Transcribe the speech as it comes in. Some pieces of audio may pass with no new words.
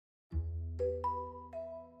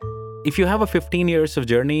if you have a 15 years of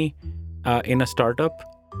journey in a startup,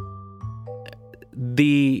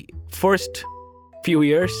 the first few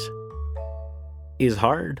years is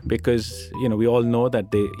hard because we all know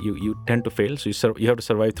that you tend to fail, so you have to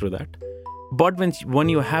survive through that. But when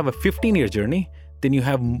you have a 15-year journey, then you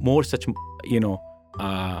have more such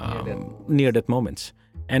near-death moments,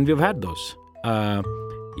 and we've had those.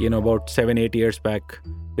 About 7-8 years back,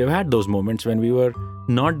 we've had those moments when we were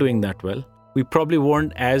not doing that well. We probably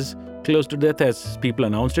weren't as close to death as people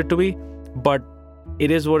announced it to be, but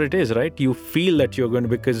it is what it is, right? You feel that you're going to,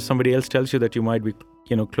 because somebody else tells you that you might be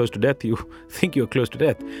close to death, you think you're close to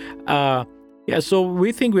death. So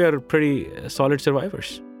we think we are pretty solid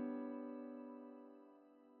survivors.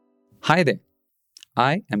 Hi there.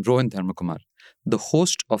 I am Rohan Dharmakumar, the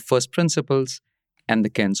host of First Principles and the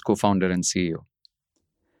Ken's co-founder and CEO.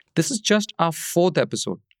 This is just our 4th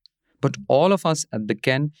episode, but all of us at the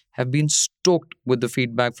Ken have been stoked with the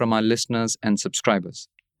feedback from our listeners and subscribers.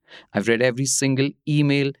 I've read every single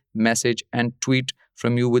email, message, and tweet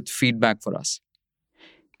from you with feedback for us.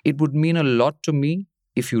 It would mean a lot to me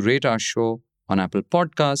if you rate our show on Apple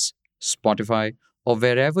Podcasts, Spotify, or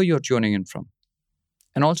wherever you're tuning in from.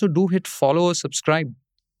 And also do hit follow or subscribe.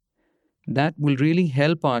 That will really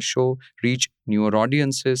help our show reach newer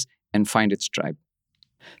audiences and find its tribe.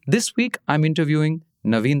 This week, I'm interviewing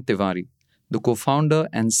Naveen Tewari, the co-founder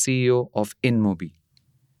and CEO of InMobi.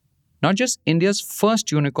 Not just India's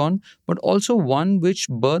first unicorn, but also one which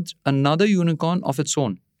birthed another unicorn of its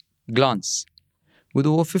own, Glance. With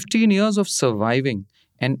over 15 years of surviving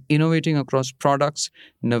and innovating across products,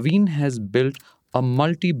 Naveen has built a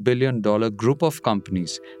multi-billion-dollar group of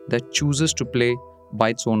companies that chooses to play by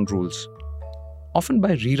its own rules, often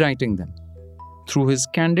by rewriting them. Through his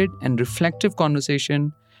candid and reflective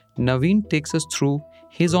conversation, Naveen takes us through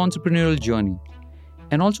his entrepreneurial journey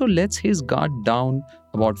and also lets his guard down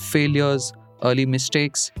about failures, early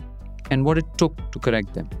mistakes, and what it took to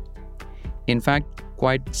correct them. In fact,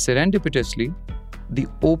 quite serendipitously, the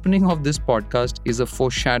opening of this podcast is a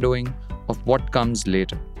foreshadowing of what comes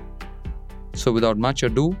later. So without much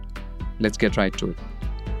ado, let's get right to it.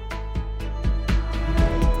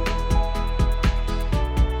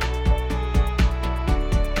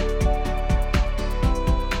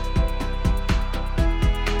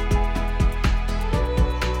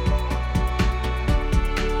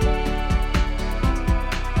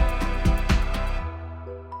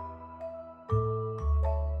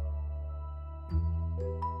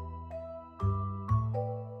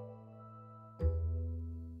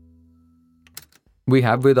 We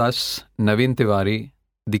have with us Naveen Tewari,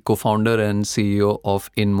 the co-founder and CEO of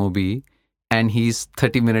InMobi, and he's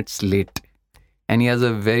 30 minutes late. And he has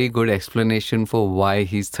a very good explanation for why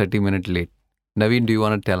he's 30 minutes late. Naveen, do you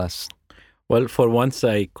want to tell us? Well, for once,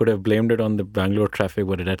 I could have blamed it on the Bangalore traffic,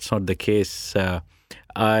 but that's not the case.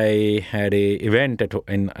 I had an event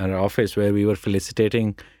in our office where we were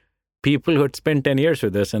felicitating people who had spent 10 years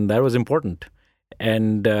with us, and that was important.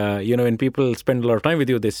 And, when people spend a lot of time with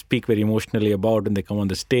you, they speak very emotionally about and they come on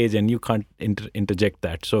the stage and you can't interject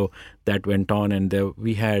that. So that went on, and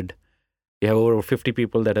we have over 50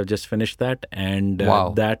 people that have just finished that. And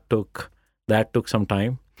wow. that took some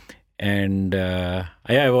time. And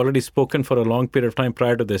I've already spoken for a long period of time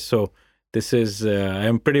prior to this. So this is,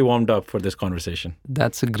 I'm pretty warmed up for this conversation.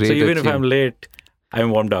 That's a great So even if I'm late,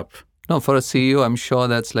 I'm warmed up. No, for a CEO, I'm sure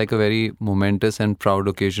that's like a very momentous and proud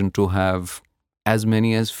occasion to have as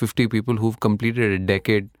many as 50 people who've completed a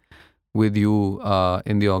decade with you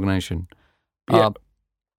in the organization. Yeah.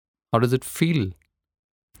 How does it feel?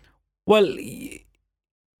 Well,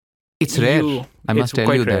 it's rare. I must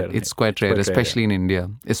tell you that. It's quite rare, especially in India,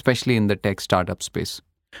 especially in the tech startup space.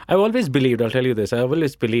 I've always believed, I'll tell you this, I've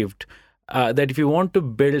always believed that if you want to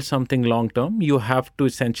build something long-term, you have to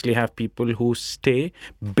essentially have people who stay.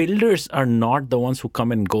 Builders are not the ones who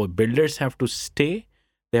come and go. Builders have to stay,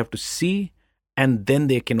 they have to see, and then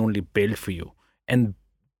they can only build for you. And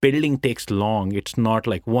building takes long. It's not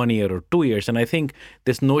like 1 year or 2 years. And I think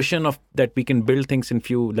this notion of that we can build things in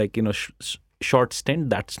few, short stint,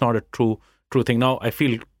 that's not a true thing. Now, I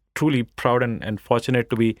feel truly proud and fortunate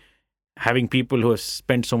to be having people who have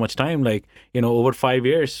spent so much time. Over 5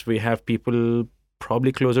 years, we have people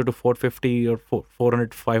probably closer to 450 or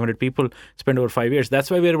 400, 500 people spend over 5 years. That's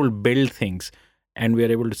why we're able to build things and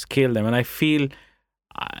we're able to scale them. And I feel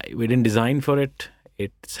we didn't design for it.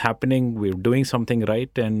 It's happening. We're doing something right.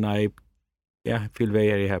 And I feel very,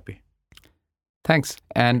 very happy. Thanks.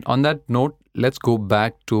 And on that note, let's go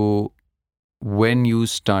back to when you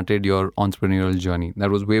started your entrepreneurial journey. That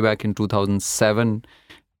was way back in 2007.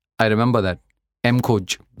 I remember that.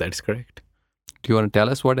 M-Coach. That's correct. Do you want to tell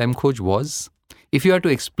us what M-Coach was? If you had to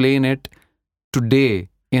explain it today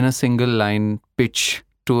in a single line pitch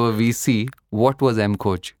to a VC, what was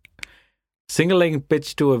M-Coach? Single line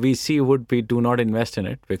pitch to a VC would be do not invest in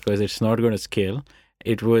it because it's not going to scale.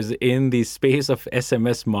 It was in the space of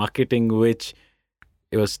SMS marketing, which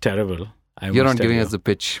it was terrible. You're not giving us the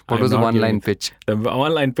pitch. What was the one-line pitch? The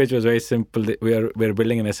one-line pitch was very simple. We're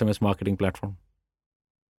building an SMS marketing platform.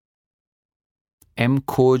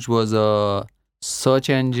 M-Coach was a search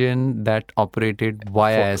engine that operated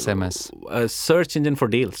via SMS. A search engine for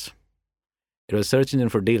deals. It was a search engine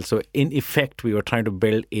for deals. So in effect, we were trying to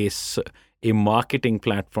build a marketing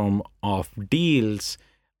platform of deals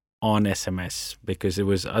on SMS because it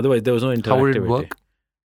was otherwise there was no interactivity. How would it work?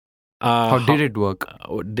 How did it work?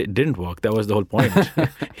 It didn't work. That was the whole point.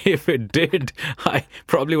 If it did, I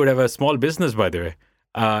probably would have a small business, by the way.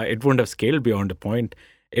 It wouldn't have scaled beyond a point.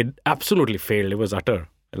 It absolutely failed. It was utter.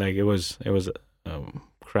 Like it was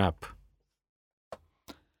crap.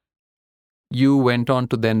 You went on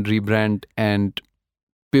to then rebrand and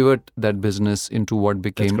pivot that business into what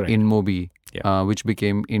became InMobi, which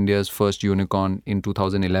became India's first unicorn in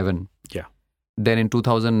 2011. Yeah. Then in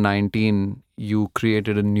 2019, you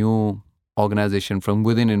created a new organization from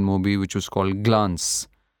within InMobi, which was called Glance,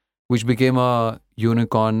 which became a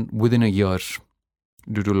unicorn within a year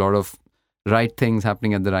due to a lot of right things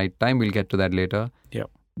happening at the right time. We'll get to that later. Yeah.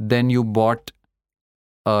 Then you bought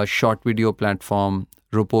a short video platform,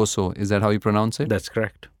 Roposo. Is that how you pronounce it? That's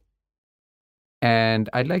correct. And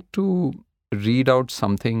I'd like to read out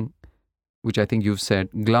something which I think you've said.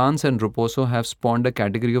 Glance and Roposo have spawned a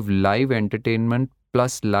category of live entertainment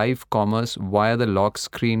plus live commerce via the lock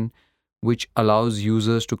screen, which allows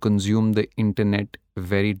users to consume the internet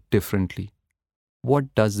very differently.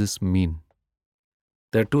 What does this mean?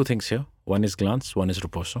 There are two things here. One is Glance, one is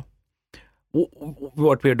Roposo.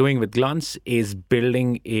 What we are doing with Glance is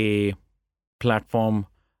building a platform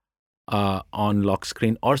on lock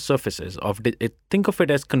screen or surfaces. Think of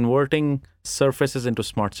it as converting surfaces into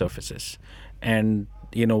smart surfaces. And,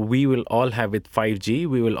 we will all have with 5G,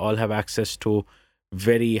 we will all have access to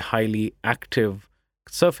very highly active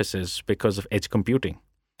surfaces because of edge computing.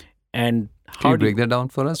 And Can you break that down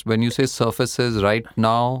for us? When you say surfaces right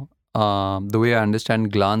now, the way I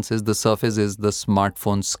understand Glance is the surface is the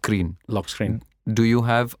smartphone screen. Lock screen. Do you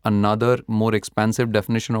have another more expansive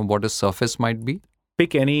definition of what a surface might be?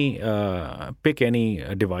 Pick any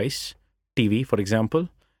device, TV, for example.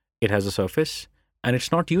 It has a surface, and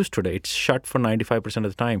it's not used today. It's shut for 95%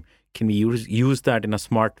 of the time. Can we use that in a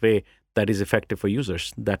smart way that is effective for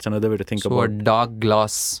users? That's another way to think about. So a dark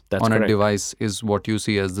glass on correct. A device is what you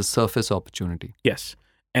see as the surface opportunity. Yes,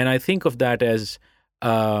 and I think of that as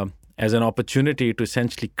an opportunity to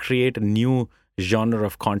essentially create a new genre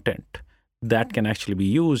of content that can actually be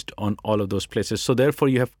used on all of those places. So therefore,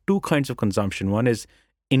 you have two kinds of consumption. One is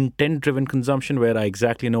intent-driven consumption, where I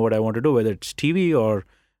exactly know what I want to do, whether it's TV or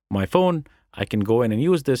my phone. I can go in and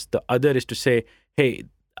use this. The other is to say, hey,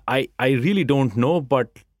 I really don't know, but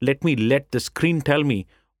let the screen tell me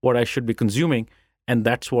what I should be consuming. And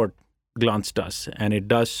that's what Glance does. And it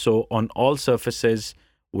does so on all surfaces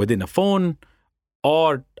within a phone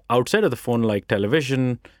or outside of the phone, like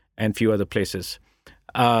television and few other places.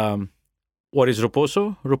 What is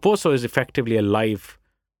Roposo? Roposo is effectively a live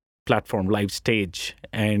platform, live stage.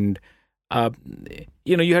 And,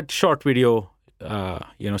 you had short video,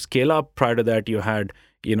 scale up. Prior to that, you had,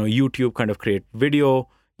 YouTube kind of create video.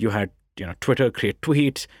 You had, Twitter create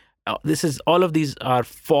tweets. All of these are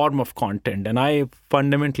form of content. And I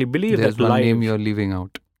fundamentally believe There's that one live... name you're leaving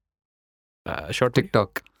out. Short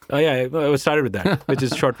TikTok. Oh, yeah, I started with that, which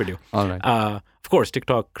is short video. All right. Of course,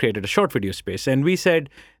 TikTok created a short video space. And we said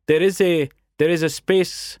there is a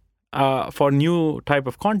space for new type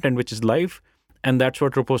of content, which is live. And that's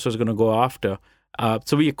what Roposo is going to go after.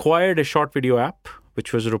 So we acquired a short video app,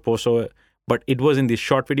 which was Roposo, but it was in the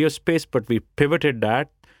short video space. But we pivoted that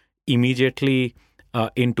immediately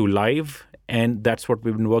into live. And that's what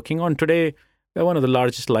we've been working on. Today, we're one of the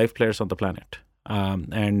largest live players on the planet.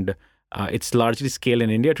 It's largely scaled in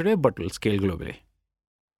India today, but will scale globally.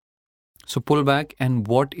 So pull back, and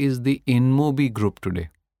what is the InMobi group today?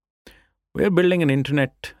 We're building an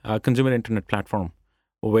consumer internet platform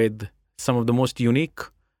with some of the most unique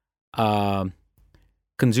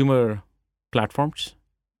consumer platforms,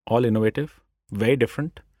 all innovative, very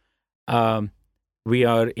different. We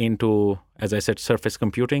are into, as I said, surface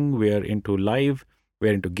computing. We are into live.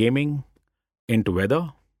 We're into gaming, into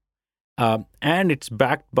weather. And it's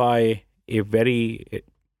backed by a very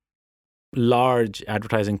large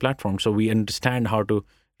advertising platform. So we understand how to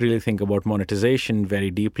really think about monetization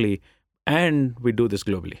very deeply. And we do this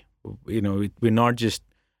globally. We're not just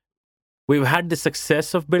We've had the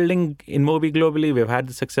success of building InMobi globally. We've had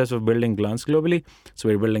the success of building Glance globally. So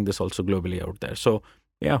we're building this also globally out there. So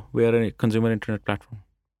yeah, we are a consumer internet platform.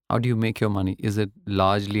 How do you make your money? Is it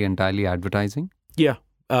largely entirely advertising? Yeah.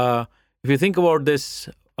 If you think about this,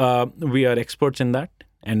 we are experts in that.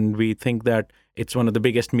 And we think that it's one of the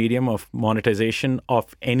biggest medium of monetization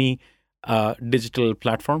of any digital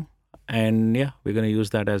platform. And yeah, we're going to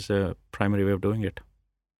use that as a primary way of doing it.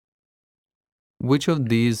 Which of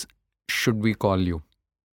these should we call you?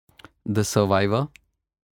 The survivor,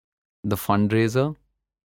 the fundraiser,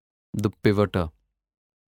 the pivoter?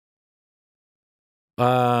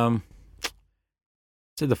 Is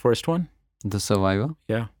it the first one? The survivor?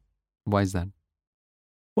 Yeah. Why is that?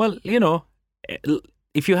 Well,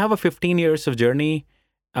 if you have a 15 years of journey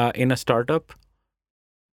in a startup,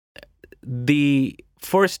 the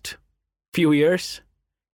first few years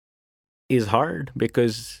is hard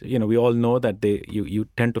because we all know that you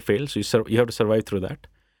tend to fail, so you have to survive through that.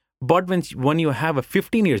 But when you have a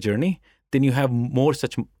 15-year journey, then you have more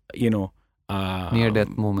such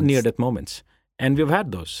Near-death moments. And we've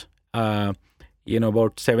had those. About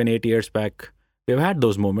 7-8 years back, we've had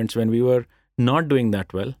those moments when we were not doing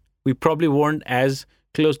that well. We probably weren't as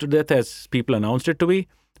close to death as people announced it to be,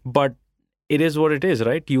 but it is what it is,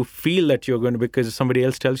 right? You feel that you're going to, because somebody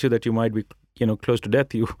else tells you that you might be, close to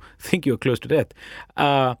death. You think you're close to death.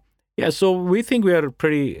 So we think we are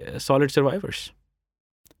pretty solid survivors.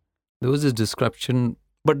 There was a description.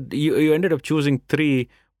 But you ended up choosing 3,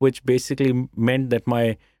 which basically meant that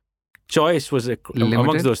my choice was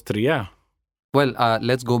amongst those 3, yeah. Well,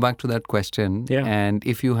 let's go back to that question. Yeah. And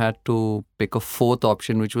if you had to pick a 4th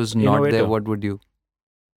option, which was not there, what would you?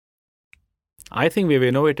 I think we've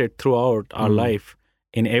innovated throughout our life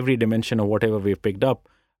in every dimension of whatever we've picked up.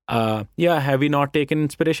 Have we not taken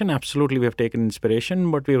inspiration? Absolutely, we have taken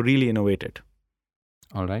inspiration, but we've really innovated.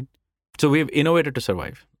 All right. So we've innovated to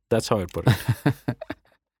survive. That's how I put it.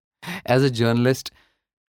 As a journalist,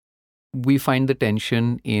 we find the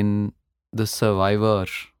tension in the survivor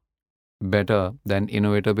better than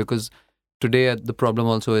innovator, because today the problem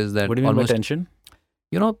also is that what do you mean by tension?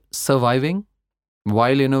 Surviving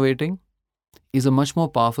while innovating is a much more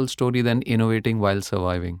powerful story than innovating while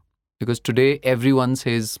surviving. Because today everyone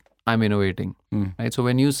says, I'm innovating. Right? So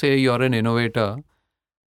when you say you're an innovator,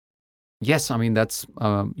 yes, I mean, that's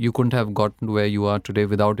you couldn't have gotten to where you are today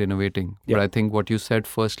without innovating. Yeah. But I think what you said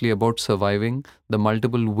firstly about surviving, the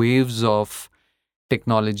multiple waves of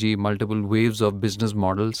technology, multiple waves of business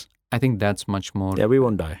models, I think that's much more. Yeah, we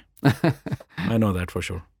won't die. I know that for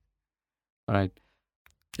sure. All right.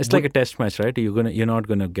 It's like a test match, right? You're not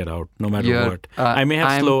gonna get out no matter what. I may have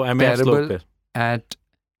I'm slow. I may have slow. At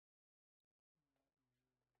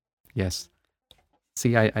yes.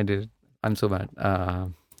 See, I did it. I'm so bad.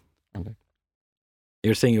 Okay.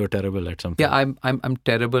 You're saying you're terrible at something. Yeah, I'm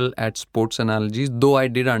terrible at sports analogies, though I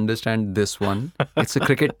did understand this one. It's a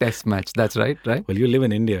cricket test match. That's right? Well, you live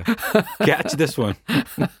in India. Catch this one.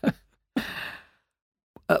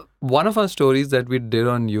 One of our stories that we did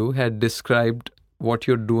on you had described what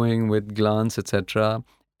you're doing with Glance, etc.,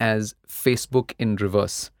 as Facebook in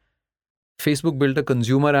reverse. Facebook built a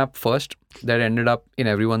consumer app first that ended up in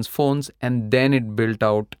everyone's phones, and then it built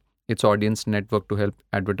out its audience network to help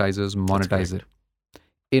advertisers monetize it.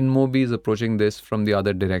 InMobi is approaching this from the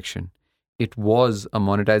other direction. It was a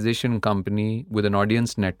monetization company with an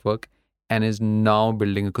audience network and is now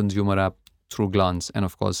building a consumer app through Glance and,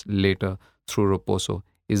 of course, later through Roposo.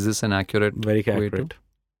 Is this an accurate? Very accurate.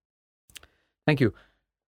 Thank you.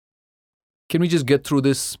 Can we just get through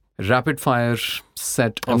this rapid fire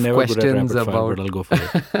set of questions about? But I'll go for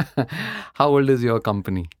it. How old is your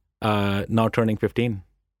company? Now turning 15.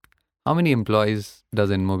 How many employees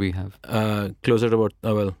does InMobi have? Closer to about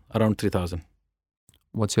around 3,000.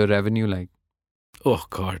 What's your revenue like? Oh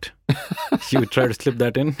God, you would try to slip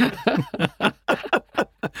that in.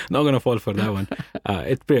 Not gonna fall for that one.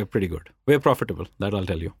 It's pretty good. We're profitable. That I'll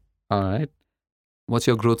tell you. All right. What's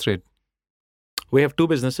your growth rate? We have 2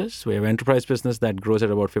 businesses. We have enterprise business that grows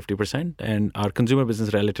at about 50%, and our consumer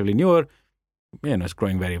business, relatively newer, is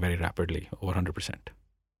growing very, very rapidly, over 100%.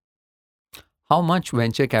 How much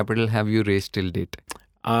venture capital have you raised till date?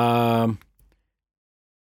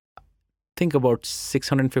 Think about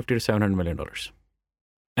 $650 to $700 million.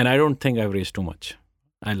 And I don't think I've raised too much.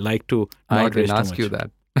 I like to not raise too much. I can ask you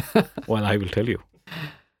that. Well, I will tell you.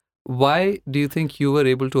 Why do you think you were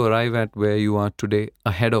able to arrive at where you are today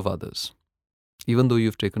ahead of others? Even though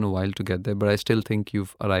you've taken a while to get there, but I still think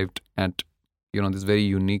you've arrived at, this very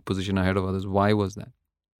unique position ahead of others. Why was that?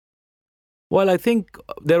 Well, I think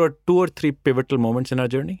there were 2 or 3 pivotal moments in our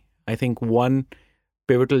journey. I think one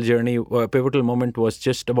pivotal moment was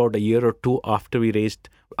just about a year or two after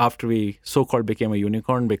we so-called became a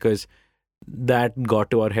unicorn, because that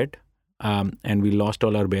got to our head, and we lost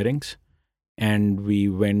all our bearings, and we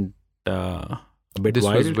went a bit This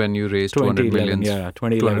wild. was when you raised 200 million. Yeah,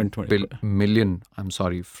 2011, 200 million. I'm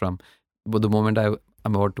sorry. But the moment I'm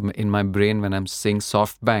about to, in my brain, when I'm saying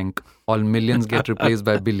SoftBank, all millions get replaced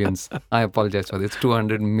by billions. I apologize for this.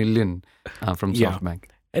 200 million from Yeah. SoftBank.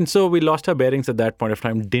 And so we lost our bearings at that point of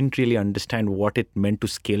time, didn't really understand what it meant to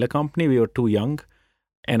scale a company. We were too young.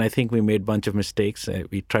 And I think we made a bunch of mistakes.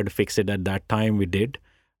 We tried to fix it at that time. We did.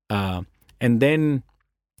 And then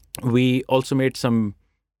we also made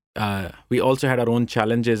we also had our own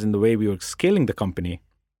challenges in the way we were scaling the company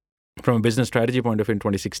from a business strategy point of view in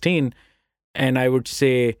 2016. And I would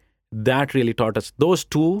say that really taught us, those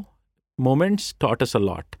two moments taught us a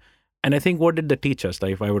lot. And I think, what did they teach us?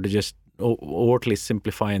 Like, if I were to just overtly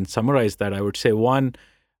simplify and summarize that, I would say, one,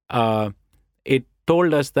 it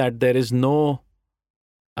told us that there is no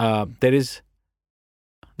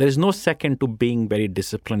second to being very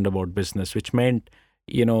disciplined about business, which meant,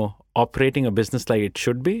 operating a business like it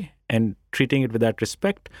should be and treating it with that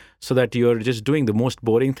respect, so that you're just doing the most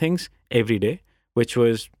boring things every day, which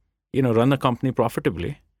was, run a company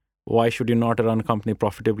profitably. Why should you not run a company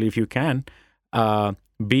profitably if you can?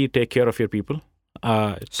 B, take care of your people.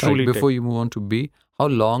 Sorry, before you move on to B, how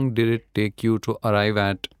long did it take you to arrive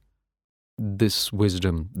at this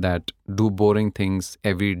wisdom that do boring things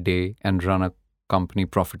every day and run a company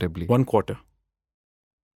profitably? 1 quarter.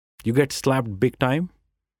 You get slapped big time,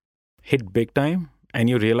 hit big time, and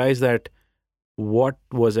you realize that, what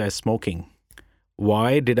was I smoking?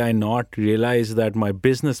 Why did I not realize that my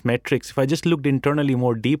business metrics, if I just looked internally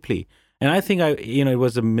more deeply, and I think it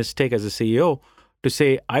was a mistake as a CEO to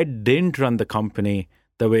say I didn't run the company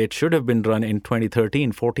the way it should have been run in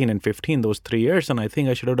 2013, 14, and 15, those 3 years, and I think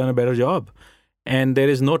I should have done a better job. And there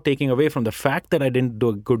is no taking away from the fact that I didn't do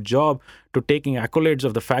a good job to taking accolades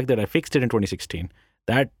of the fact that I fixed it in 2016.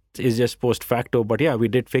 That is just post facto, but yeah, we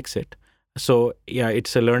did fix it. So yeah,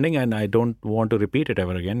 it's a learning, and I don't want to repeat it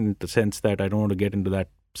ever again, in the sense that I don't want to get into that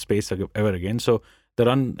space ever again. So I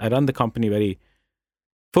run the company very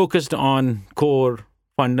focused on core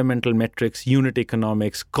fundamental metrics, unit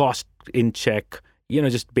economics, cost in check,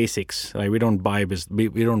 just basics. Like, we don't buy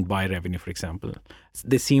revenue, for example.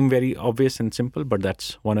 They seem very obvious and simple, but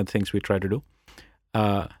that's one of the things we try to do.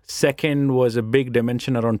 Second was a big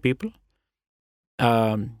dimension around people.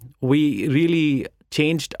 We really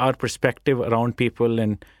changed our perspective around people,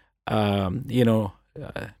 and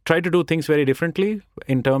tried to do things very differently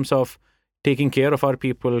in terms of taking care of our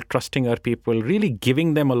people, trusting our people, really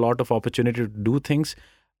giving them a lot of opportunity to do things.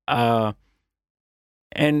 And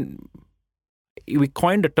we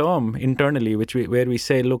coined a term internally, where we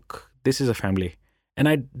say, look, this is a family. And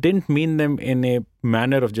I didn't mean them in a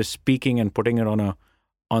manner of just speaking and putting it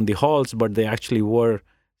on the halls, but they actually were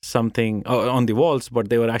something on the walls, but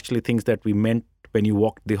they were actually things that we meant when you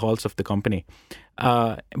walked the halls of the company.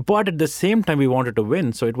 But at the same time, we wanted to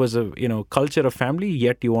win. So it was a culture of family,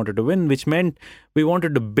 yet you wanted to win, which meant we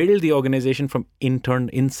wanted to build the organization from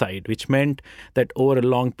inside, which meant that over a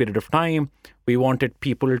long period of time, we wanted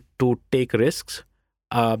people to take risks,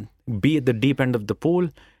 be at the deep end of the pool,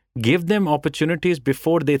 give them opportunities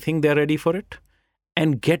before they think they're ready for it,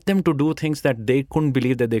 and get them to do things that they couldn't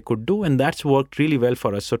believe that they could do. And that's worked really well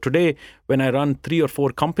for us. So today, when I run 3 or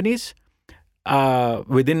 4 companies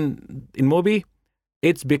within InMobi,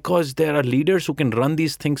 it's because there are leaders who can run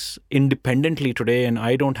these things independently today, and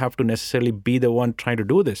I don't have to necessarily be the one trying to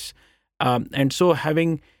do this. And so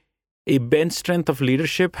having a bench strength of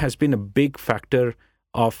leadership has been a big factor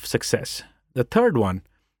of success. The third one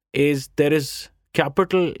is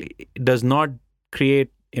capital does not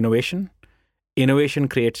create innovation. Innovation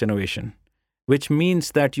creates innovation, which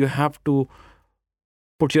means that you have to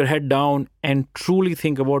put your head down and truly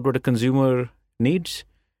think about what a consumer needs.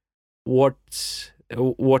 What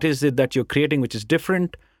is it that you're creating which is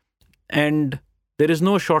different? And there is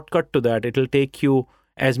no shortcut to that. It'll take you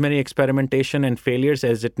as many experimentation and failures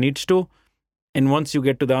as it needs to. And once you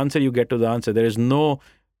get to the answer, you get to the answer. There is no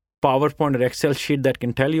PowerPoint or Excel sheet that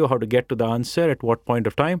can tell you how to get to the answer at what point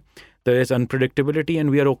of time. There is unpredictability, and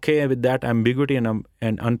we are okay with that ambiguity and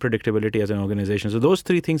unpredictability as an organization. So those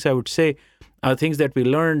 3 things, I would say, are things that we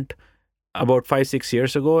learned about 5-6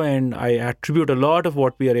 years ago, and I attribute a lot of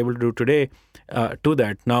what we are able to do today to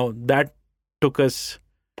that. Now, that took us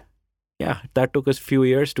a few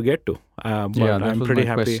years to get to. But that I'm was pretty my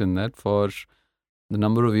happy. question, that for the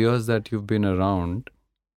number of years that you've been around,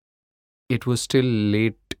 it was still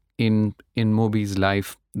late in InMobi's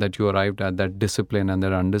life that you arrived at that discipline and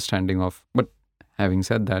that understanding of. But having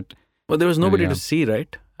said that, Well, there was nobody yeah. to see,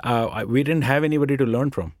 right? We didn't have anybody to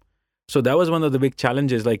learn from. So that was one of the big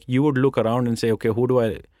challenges. Like you would look around and say, okay, who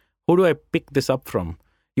do I pick this up from?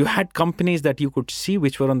 You had companies that you could see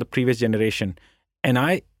which were on the previous generation. And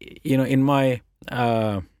I, in my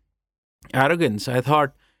arrogance, I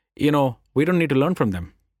thought, we don't need to learn from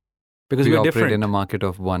them because we we're operate different. in a market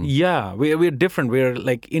of one. Yeah, we're different. We're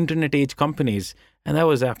like internet age companies. And that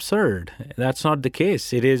was absurd. That's not the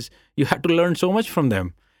case. It is, you had to learn so much from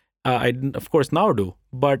them. I, of course, now do.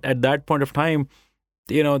 But at that point of time,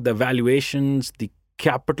 the valuations, the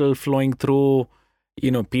capital flowing through,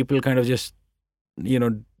 people kind of just,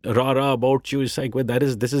 rah-rah about you. It's like, well,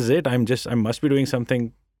 this is it. I must be doing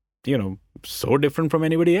something, so different from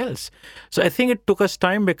anybody else. So I think it took us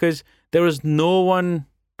time because there was no one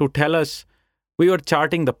to tell us. We were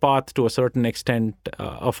charting the path to a certain extent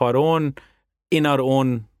of our own, in our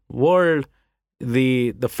own world.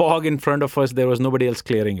 The fog in front of us, there was nobody else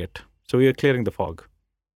clearing it. So we were clearing the fog.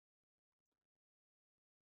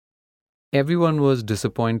 Everyone was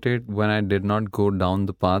disappointed when I did not go down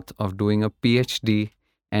the path of doing a PhD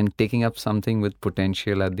and taking up something with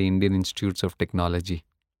potential at the Indian Institutes of Technology.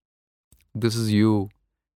 This is you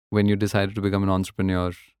when you decided to become an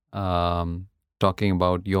entrepreneur, talking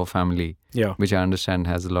about your family, Yeah. which I understand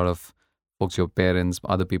has a lot of folks, your parents,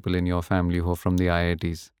 other people in your family who are from the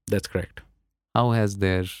IITs. That's correct. How has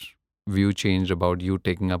their view changed about you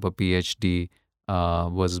taking up a PhD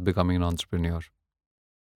versus becoming an entrepreneur?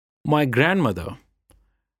 My grandmother,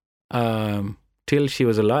 till she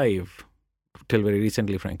was alive, till very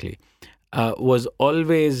recently, frankly, was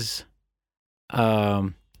always,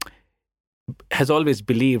 has always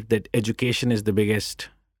believed that education is the biggest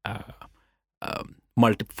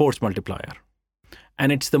force multiplier.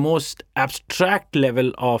 And it's the most abstract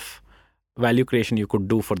level of value creation you could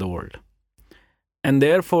do for the world. And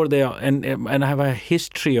therefore, and I have a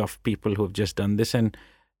history of people who have just done this. And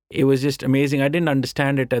it was just amazing. I didn't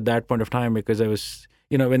understand it at that point of time because I was,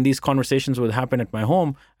 when these conversations would happen at my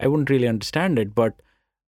home, I wouldn't really understand it. But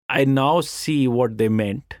I now see what they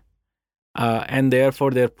meant. And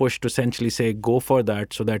therefore, they're pushed to essentially say, go for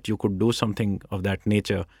that so that you could do something of that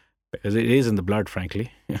nature. Because it is in the blood,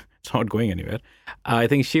 frankly. It's not going anywhere. I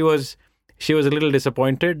think she was a little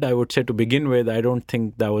disappointed, I would say, to begin with. I don't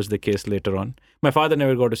think that was the case later on. My father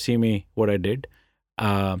never got to see me what I did.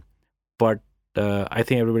 But I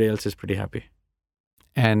think everybody else is pretty happy.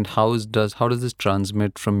 And how does this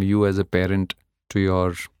transmit from you as a parent to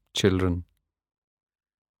your children?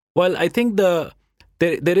 Well, I think there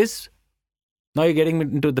is, now you're getting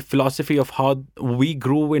into the philosophy of how we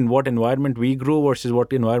grew, in what environment we grew versus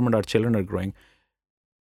what environment our children are growing.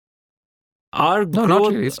 Our No, growth,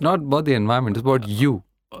 not really. It's not about the environment. It's about you.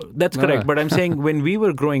 That's correct. But I'm saying when we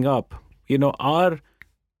were growing up, our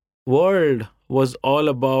world was all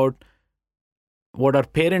about what our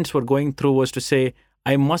parents were going through was to say,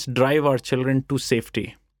 I must drive our children to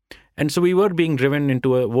safety. And so we were being driven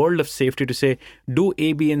into a world of safety to say, do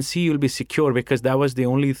A, B, and C, you'll be secure, because that was the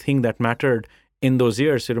only thing that mattered in those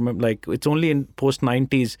years. You remember, like, it's only in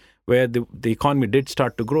post-90s where the economy did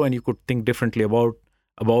start to grow and you could think differently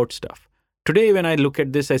about stuff. Today, when I look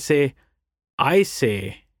at this, and I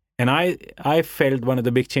felt one of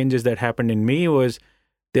the big changes that happened in me was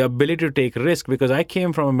the ability to take risk, because I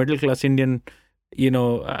came from a middle-class Indian,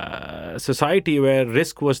 society where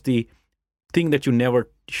risk was the thing that you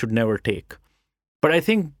should never take. But I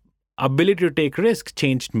think ability to take risk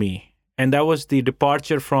changed me. And that was the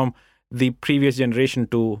departure from the previous generation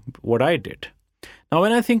to what I did. Now,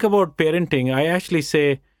 when I think about parenting, I actually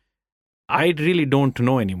say I really don't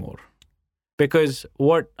know anymore. Because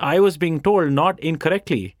what I was being told, not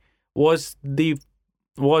incorrectly, was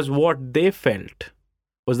what they felt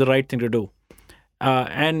was the right thing to do.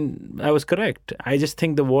 And I was correct. I just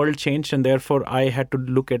think the world changed, and therefore I had to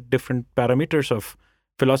look at different parameters of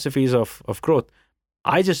philosophies of growth.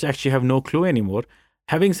 I just actually have no clue anymore.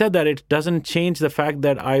 Having said that, it doesn't change the fact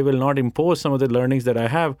that I will not impose some of the learnings that I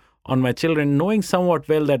have on my children, knowing somewhat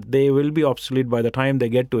well that they will be obsolete by the time they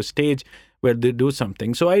get to a stage where they do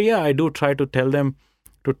something. So I do try to tell them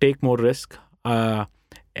to take more risk, to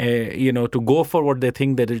go for what they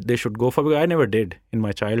think that they should go for. Because I never did in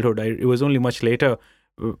my childhood. It was only much later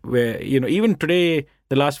where, even today,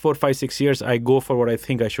 the last 4, 5, 6 years, I go for what I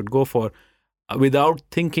think I should go for without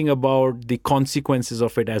thinking about the consequences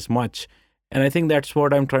of it as much. And I think that's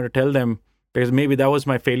what I'm trying to tell them, because maybe that was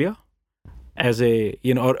my failure as a,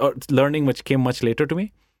 or learning which came much later to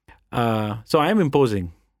me. So I am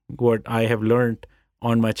imposing what I have learned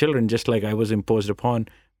on my children, just like I was imposed upon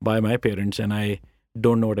by my parents, and I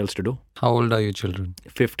don't know what else to do. How old are your children?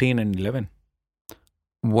 15 and 11.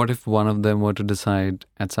 What if one of them were to decide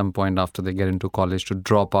at some point after they get into college to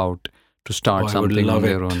drop out to Oh, start I would something on love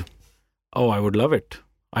their it. own? Oh, I would love it.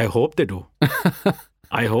 I hope they do.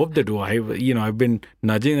 I hope they do. I've been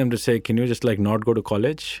nudging them to say, can you just like not go to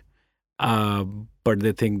college? Uh, but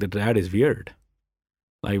they think that is weird,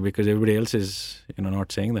 like because everybody else is,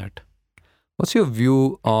 not saying that. What's your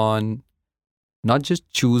view on not just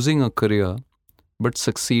choosing a career, but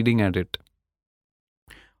succeeding at it?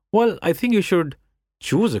 Well, I think you should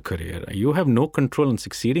choose a career. You have no control on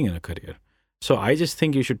succeeding in a career. So I just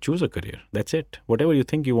think you should choose a career. That's it. Whatever you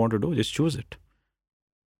think you want to do, just choose it.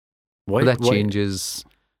 But Why? that Why? changes.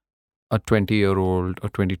 A 20-year-old or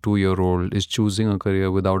 22-year-old is choosing a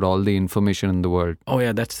career without all the information in the world. Oh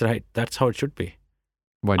yeah, that's right. That's how it should be.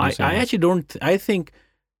 Why do you say I that? actually don't. I think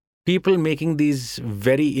people making these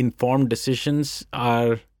very informed decisions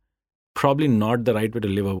are probably not the right way to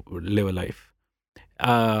live a life.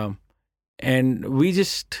 And we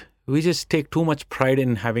just take too much pride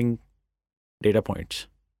in having data points,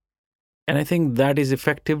 and I think that is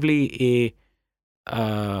effectively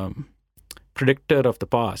a predictor of the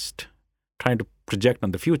past, trying to project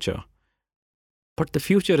on the future. But the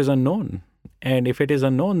future is unknown, and if it is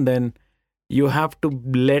unknown, then you have to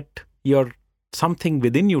let your something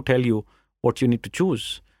within you tell you what you need to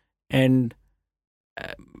choose, and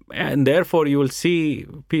and therefore you will see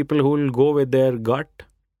people who will go with their gut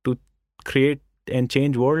to create and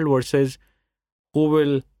change world versus who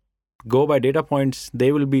will go by data points.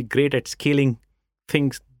 They will be great at scaling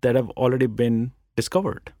things that have already been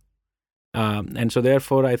discovered, and so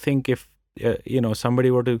therefore I think if somebody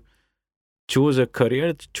were to choose a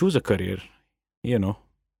career, choose a career. You know,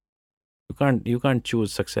 you can't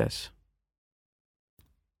choose success.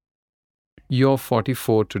 You're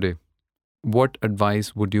 44 today. What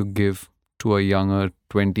advice would you give to a younger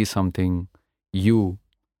 20 something you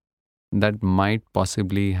that might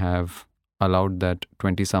possibly have allowed that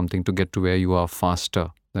 20 something to get to where you are faster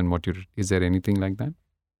than what you is there anything like that?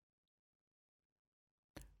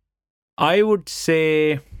 I would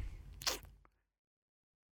say,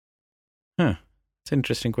 it's an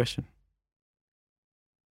interesting question.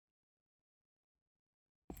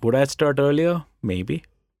 Would I start earlier? Maybe.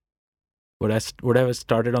 Would I have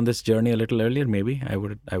started on this journey a little earlier? Maybe. I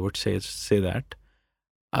would say that.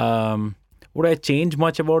 Would I change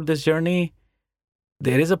much about this journey?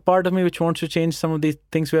 There is a part of me which wants to change some of these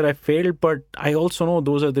things where I failed, but I also know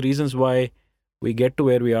those are the reasons why we get to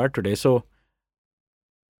where we are today. So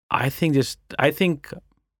I think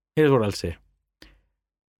here's what I'll say.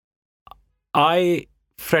 I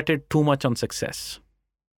fretted too much on success,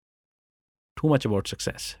 too much about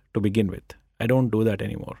success to begin with. I don't do that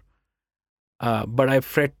anymore. But I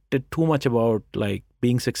fretted too much about like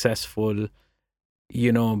being successful,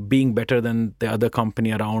 being better than the other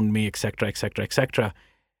company around me, etc., etc., etc.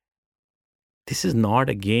 This is not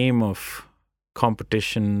a game of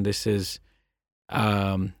competition. This is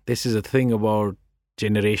a thing about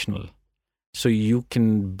generational. So you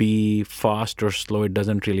can be fast or slow. It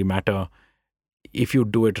doesn't really matter. If you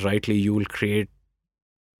do it rightly, you will create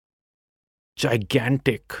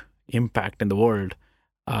gigantic impact in the world.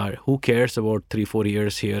 Who cares about 3-4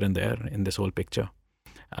 years here and there in this whole picture?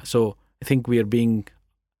 So I think we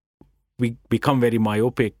become very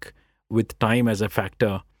myopic with time as a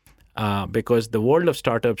factor, because the world of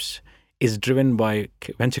startups is driven by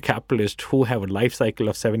venture capitalists who have a life cycle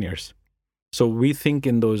of 7 years. So we think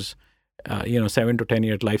in those 7 to 10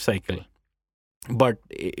 year life cycle. But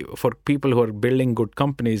for people who are building good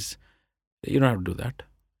companies, you don't have to do that.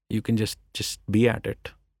 You can just be at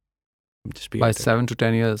it. Just be By at it. 7 to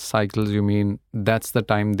 10 year cycles, you mean that's the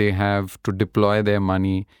time they have to deploy their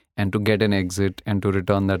money and to get an exit and to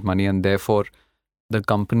return that money. And therefore, the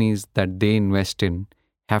companies that they invest in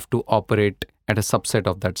have to operate at a subset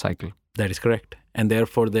of that cycle. That is correct. And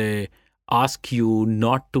therefore, they ask you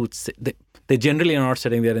not to, they generally are not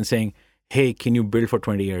sitting there and saying, hey, can you build for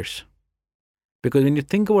 20 years? Because when you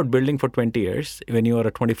think about building for 20 years, when you are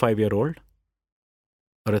a 25-year-old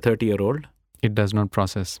or a 30-year-old, It does not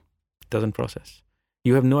process. it doesn't process.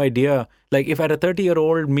 You have no idea. Like if at a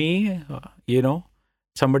 30-year-old me,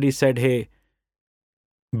 somebody said, hey,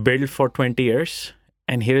 build for 20 years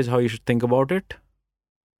and here's how you should think about it.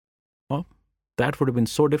 Well, that would have been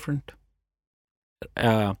so different.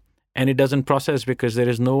 And it doesn't process because there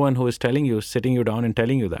is no one who is sitting you down and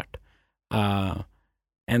telling you that.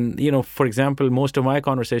 And, for example, most of my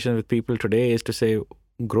conversations with people today is to say,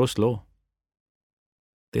 grow slow.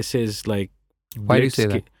 This is like... Why do you say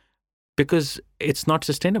that? Because it's not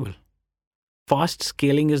sustainable. Fast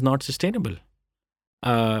scaling is not sustainable.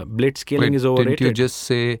 Blitz scaling is overrated. Didn't you just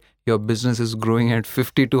say your business is growing at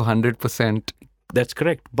 50 to 100%? That's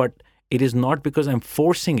correct. But it is not because I'm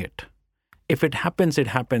forcing it. If it happens, it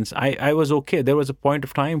happens. I was okay. There was a point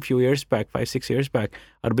of time, few years back, 5, 6 years back,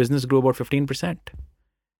 our business grew about 15%.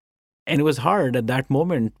 And it was hard at that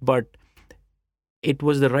moment, but it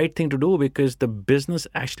was the right thing to do because the business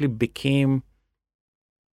actually became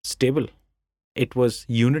stable. It was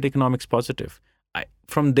unit economics positive.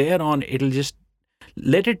 From there on, it'll just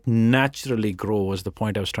let it naturally grow, was the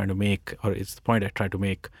point I was trying to make, or it's the point I tried to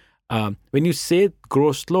make. When you say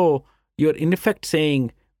grow slow, you're in effect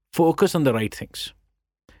saying focus on the right things.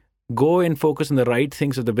 Go and focus on the right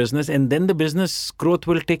things of the business, and then the business growth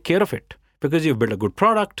will take care of it because you've built a good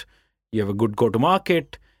product, you have a good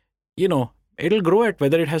go-to-market, it'll grow at,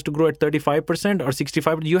 whether it has to grow at 35% or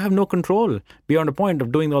 65%, you have no control beyond a point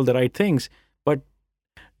of doing all the right things. But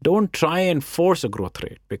don't try and force a growth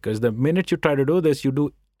rate, because the minute you try to do this,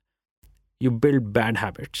 you build bad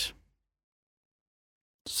habits.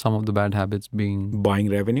 Some of the bad habits being buying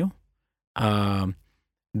revenue,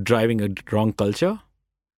 driving a wrong culture,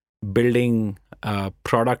 building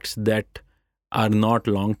products that are not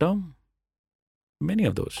long-term, many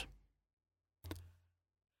of those.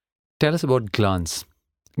 Tell us about Glance.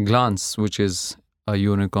 Glance, which is a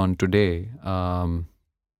unicorn today,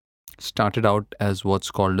 started out as what's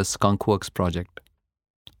called a skunkworks project.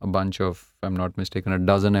 A bunch of, if I'm not mistaken, a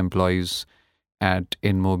dozen employees at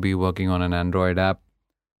InMobi working on an Android app.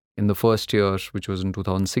 In the first year, which was in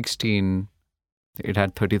 2016, it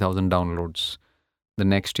had 30,000 downloads. The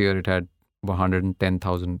next year, it had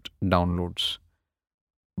 110,000 downloads.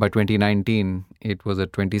 By 2019, it was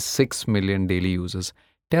at 26 million daily users.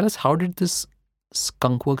 Tell us, how did this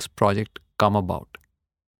skunkworks project come about?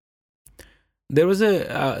 There was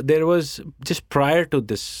just prior to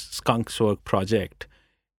this skunkworks project,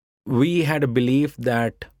 we had a belief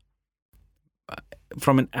that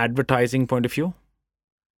from an advertising point of view,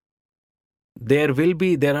 there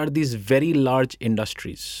are these very large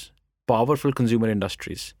industries, powerful consumer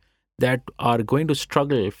industries, that are going to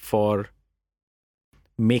struggle for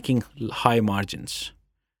making high margins.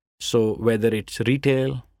 So whether it's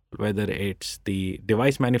retail, whether it's the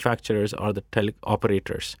device manufacturers or the tele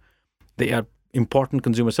operators, they are important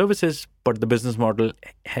consumer services, but the business model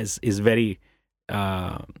is very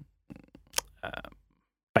tight.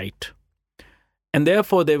 And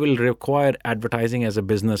therefore, they will require advertising as a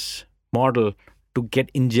business model to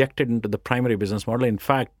get injected into the primary business model. In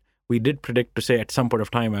fact, we did predict to say at some point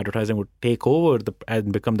of time, advertising would take over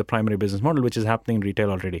and become the primary business model, which is happening in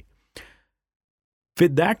retail already.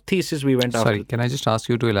 With that thesis, we went Sorry, can I just ask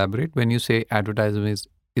you to elaborate? When you say advertising is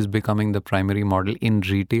becoming the primary model in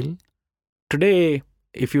retail? Today,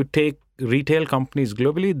 if you take retail companies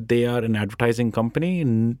globally, they are an advertising company,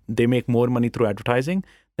 and they make more money through advertising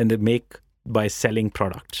than they make by selling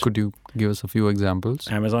products. Could you give us a few examples?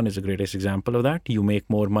 Amazon is the greatest example of that. You make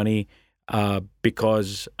more money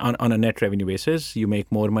because on a net revenue basis, you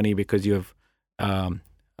make more money because you have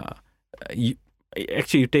you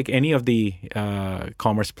take any of the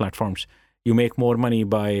commerce platforms, you make more money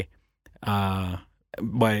by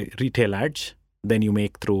retail ads than you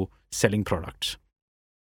make through selling products.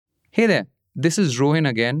 Hey there, this is Rohin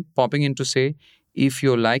again, popping in to say, if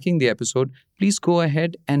you're liking the episode, please go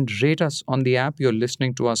ahead and rate us on the app you're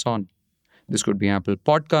listening to us on. This could be Apple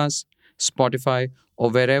Podcasts, Spotify, or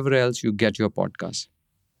wherever else you get your podcasts.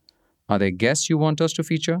 Are there guests you want us to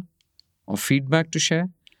feature or feedback to share?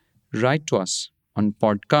 Write to us on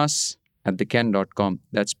podcasts@theken.com.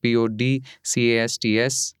 That's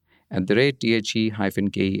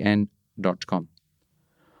podcasts@the-ken.com.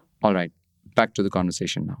 All right, back to the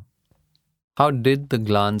conversation now. How did the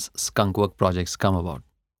Glance skunkwork projects come about?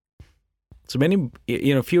 So a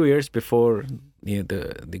few years before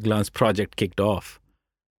the Glance project kicked off,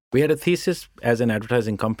 we had a thesis as an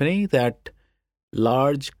advertising company that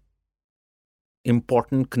large,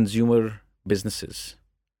 important consumer businesses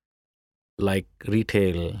like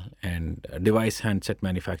retail and device handset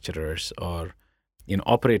manufacturers or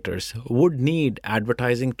operators would need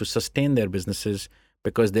advertising to sustain their businesses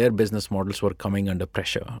because their business models were coming under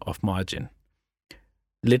pressure of margin.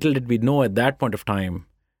 Little did we know at that point of time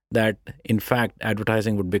that, in fact,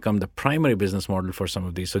 advertising would become the primary business model for some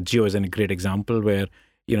of these. So Jio is a great example where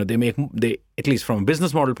they at least from a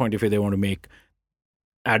business model point of view, they want to make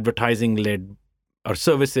advertising-led or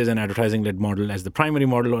services and advertising-led model as the primary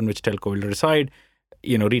model on which telco will decide.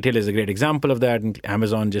 Retail is a great example of that. And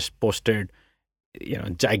Amazon just posted,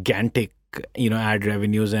 gigantic, ad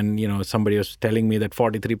revenues. And, somebody was telling me that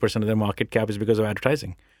 43% of their market cap is because of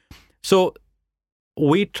advertising. So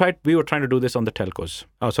we were trying to do this on the telcos,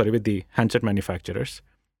 with the handset manufacturers,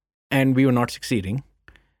 and we were not succeeding.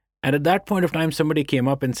 And at that point of time, somebody came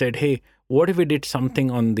up and said, hey, what if we did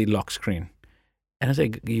something on the lock screen? And I was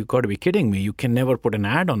like, you got to be kidding me. You can never put an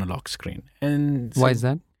ad on a lock screen. And Why is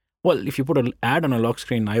that? Well, if you put an ad on a lock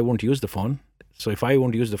screen, I won't use the phone. So if I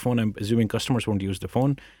won't use the phone, I'm assuming customers won't use the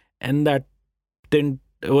phone. And it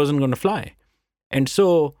wasn't going to fly. And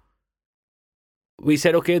so we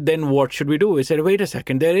said, okay, then what should we do? We said, wait a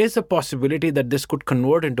second, there is a possibility that this could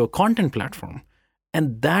convert into a content platform.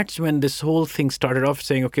 And that's when this whole thing started off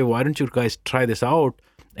saying, okay, why don't you guys try this out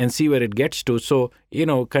and see where it gets to? So,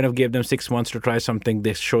 kind of gave them 6 months to try something.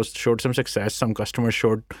 They showed some success. Some customers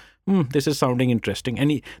showed, this is sounding interesting.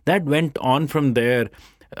 And that went on from there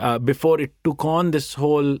before it took on this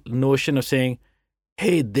whole notion of saying,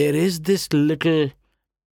 hey, there is this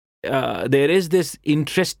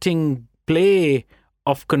interesting play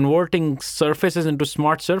of converting surfaces into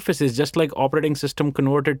smart surfaces, just like operating system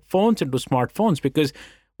converted phones into smartphones. Because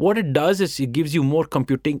what it does is it gives you more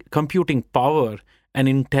computing power and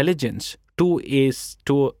intelligence to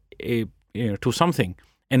something.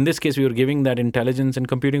 In this case, we were giving that intelligence and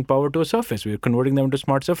computing power to a surface. We were converting them into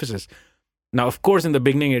smart surfaces. Now, of course, in the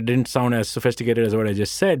beginning, it didn't sound as sophisticated as what I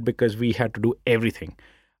just said because we had to do everything.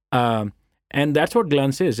 And that's what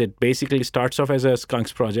Glance is. It basically starts off as a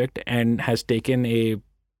skunks project and has taken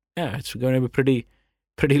it's going to be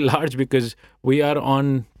pretty large because we are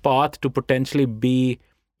on path to potentially be,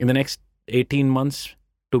 in the next 18 months,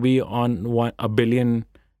 to be on 1 billion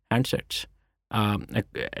handsets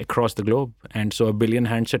across the globe. And so 1 billion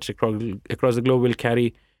handsets across the globe will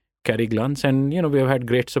carry Glance. And, we have had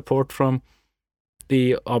great support from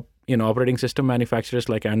the operating system manufacturers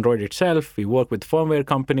like Android itself. We work with firmware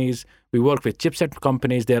companies. We work with chipset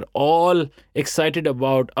companies. They're all excited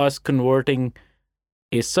about us converting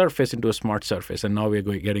a surface into a smart surface. And now we're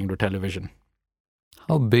getting to television.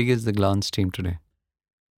 How big is the Glance team today?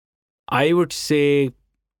 I would say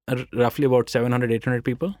roughly about 700, 800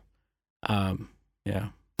 people. Yeah.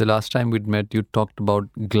 The last time we'd met, you talked about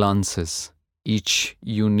glances, each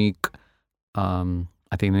unique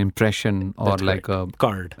I think an impression or That's like correct. a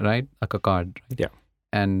card, right? Like a card. Right? Yeah.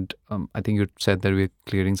 And I think you said that we're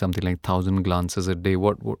clearing something like 1,000 glances a day.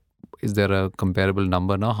 What is there a comparable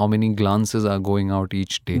number now? How many glances are going out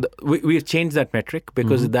each day? We've changed that metric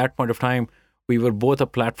because at that point of time, we were both a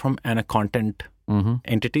platform and a content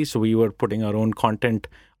entity. So we were putting our own content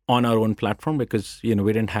on our own platform because, we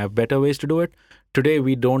didn't have better ways to do it. Today,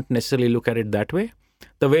 we don't necessarily look at it that way.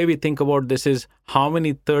 The way we think about this is how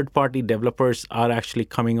many third-party developers are actually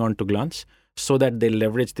coming onto Glance so that they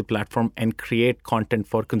leverage the platform and create content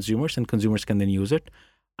for consumers, and consumers can then use it.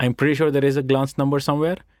 I'm pretty sure there is a Glance number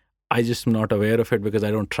somewhere. I just am not aware of it because I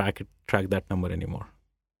don't track that number anymore.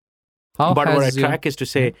 But what I track is to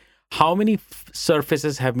say, how many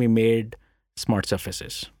surfaces have we made smart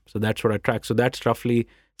surfaces? So that's what I track. So that's roughly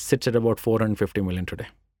sits at about 450 million today.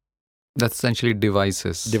 That's essentially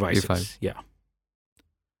devices. Yeah.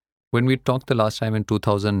 When we talked the last time in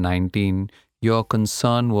 2019, your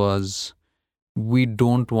concern was we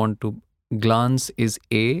don't want to. Glance is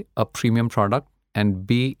a premium product, and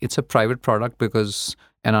B, it's a private product because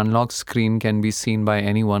an unlocked screen can be seen by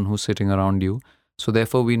anyone who's sitting around you. So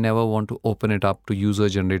therefore, we never want to open it up to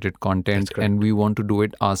user-generated content, and we want to do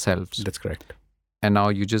it ourselves. That's correct. And now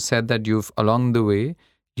you just said that along the way,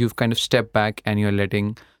 you've kind of stepped back and you're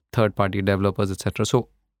letting third-party developers, etc. So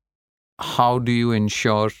how do you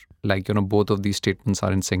ensure, both of these statements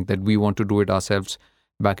are in sync, that we want to do it ourselves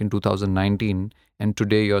back in 2019, and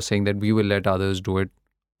today you're saying that we will let others do it?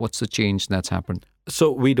 What's the change that's happened?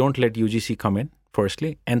 So we don't let UGC come in,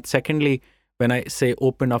 firstly. And secondly, when I say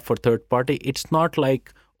open up for third party, it's not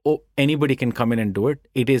like, anybody can come in and do it.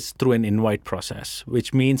 It is through an invite process,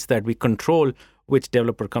 which means that we control which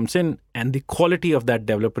developer comes in, and the quality of that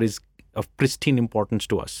developer is of pristine importance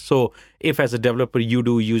to us. So if as a developer you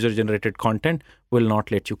do user-generated content, we'll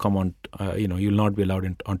not let you come on, you'll not be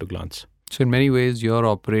allowed onto Glance. So in many ways, you're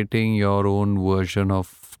operating your own version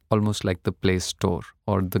of almost like the Play Store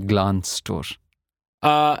or the Glance Store.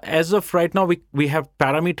 As of right now, we have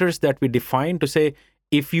parameters that we define to say,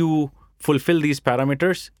 if you fulfill these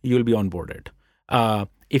parameters, you'll be onboarded.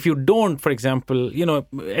 If you don't, for example,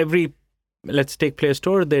 let's take Play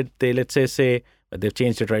Store, they let's say, they've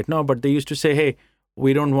changed it right now, but they used to say, hey,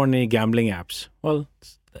 we don't want any gambling apps. Well,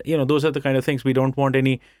 those are the kind of things. We don't want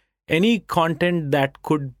any content that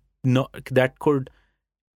could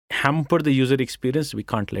hamper the user experience. We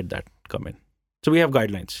can't let that come in. So we have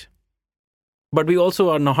guidelines. But we also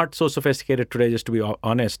are not so sophisticated today, just to be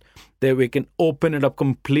honest, that we can open it up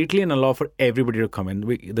completely and allow for everybody to come in.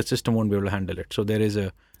 The system won't be able to handle it. So there is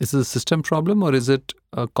a... Is it a system problem or is it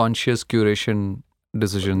a conscious curation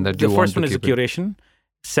decision that you want to keep? The first one is a curation.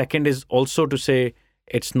 Second is also to say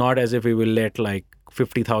it's not as if we will let like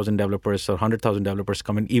 50,000 developers or 100,000 developers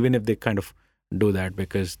come in, even if they kind of do that,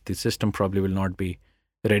 because the system probably will not be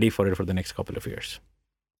ready for it for the next couple of years.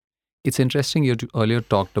 It's interesting, you earlier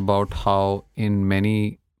talked about how in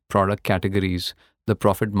many product categories, the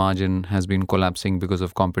profit margin has been collapsing because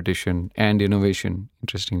of competition and innovation,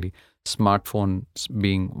 interestingly, smartphones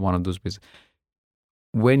being one of those businesses.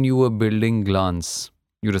 When you were building Glance,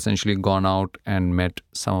 you'd essentially gone out and met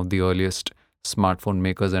some of the earliest smartphone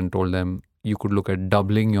makers and told them you could look at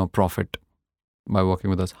doubling your profit by working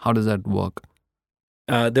with us. How does that work?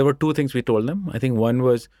 There were two things we told them. I think one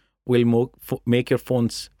was we'll make your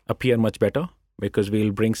phones appear much better because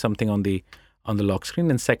we'll bring something on the lock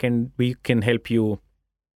screen. And second, we can help you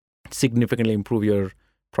significantly improve your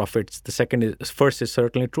profits. First is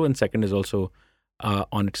certainly true, and second is also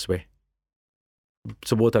on its way.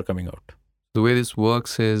 So both are coming out. The way this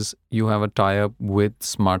works is you have a tie-up with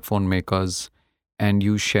smartphone makers and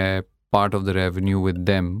you share part of the revenue with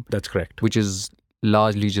them. That's correct. Which is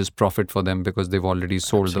largely just profit for them because they've already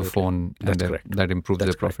sold Absolutely. The phone. That's and correct. That improves That's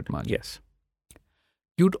their correct. profit margin. Yes.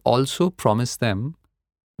 You'd also promise them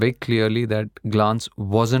very clearly that Glance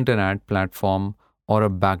wasn't an ad platform or a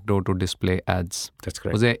backdoor to display ads. That's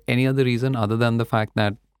correct. Was there any other reason other than the fact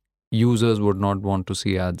that users would not want to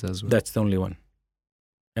see ads as well? That's the only one.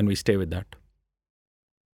 And we stay with that.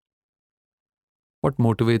 What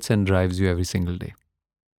motivates and drives you every single day?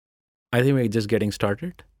 I think we're just getting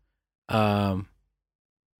started. I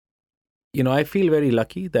feel very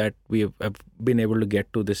lucky that we have been able to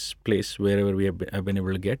get to this place wherever we have been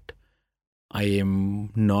able to get. I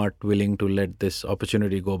am not willing to let this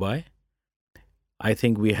opportunity go by. I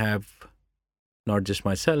think we have, not just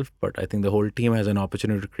myself, but I think the whole team has an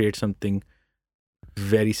opportunity to create something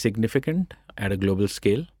very significant at a global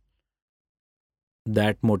scale.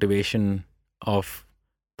 That motivation of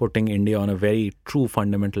putting India on a very true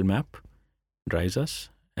fundamental map drives us,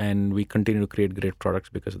 and we continue to create great products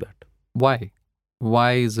because of that. Why?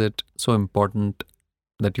 Why is it so important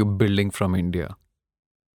that you're building from India?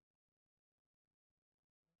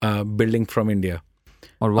 Building from India.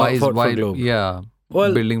 Or why for why globe. Yeah.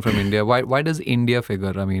 Well, building from India. Why does India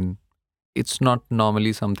figure? I mean, it's not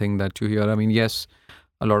normally something that you hear. I mean, yes,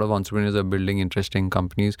 a lot of entrepreneurs are building interesting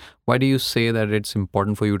companies. Why do you say that it's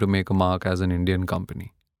important for you to make a mark as an Indian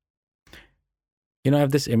company? I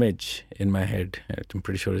have this image in my head. I'm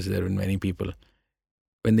pretty sure it's there in many people.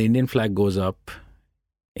 When the Indian flag goes up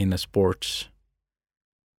in a sports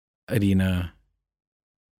arena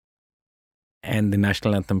and the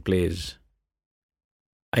national anthem plays,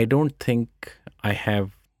 I don't think I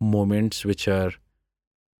have moments which are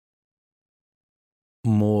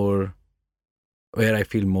more, where I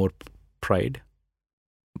feel more pride,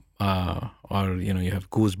 or you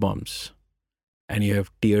have goosebumps and you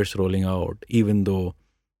have tears rolling out, even though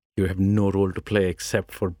you have no role to play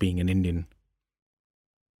except for being an Indian.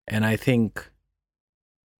 And I think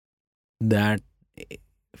that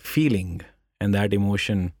feeling and that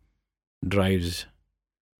emotion drives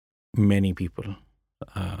many people.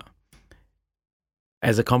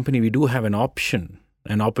 As a company, we do have an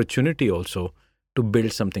opportunity also to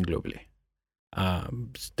build something globally.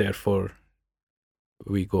 Therefore,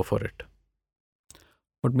 we go for it.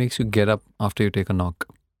 What makes you get up after you take a knock?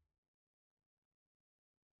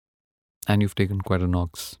 And you've taken quite a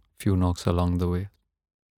few knocks along the way.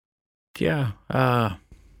 Yeah. I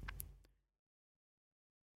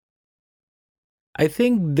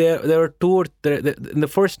think there were two. The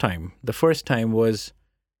first time was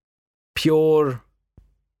pure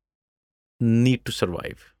need to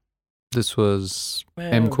survive. This was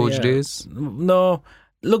M-Coach days? No.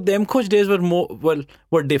 Look, the M-Coach days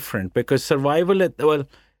were different because survival,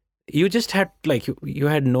 you just had you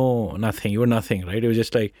had nothing. You were nothing, right? It was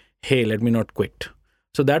just like, hey, let me not quit.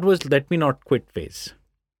 So that was let me not quit phase.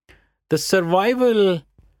 The survival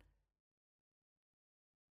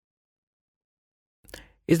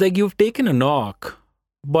is like you've taken a knock,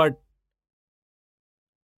 but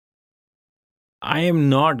I am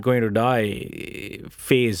not going to die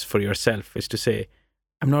phase for yourself is to say,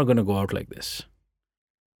 I'm not going to go out like this.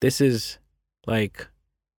 This is like,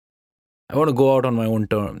 I want to go out on my own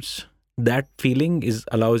terms. That feeling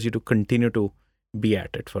allows you to continue to be at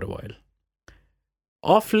it for a while.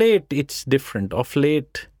 Off late, it's different. Off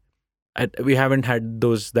late, we haven't had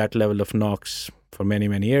that level of knocks for many,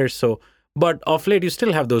 many years. But off late, you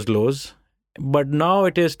still have those lows. But now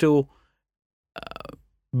it is to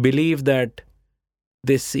believe that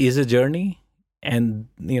this is a journey, and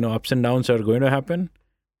ups and downs are going to happen.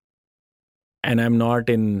 And I'm not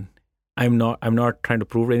trying to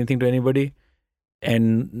prove anything to anybody,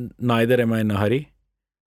 and neither am I in a hurry.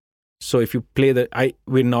 So if you play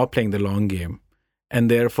we're now playing the long game, and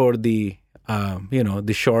therefore the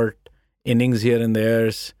short innings here and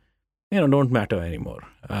there's don't matter anymore,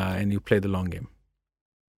 and you play the long game.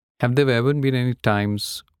 Have there ever been any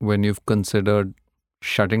times when you've considered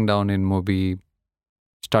shutting down InMobi,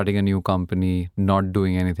 starting a new company, not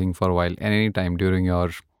doing anything for a while, and any time during your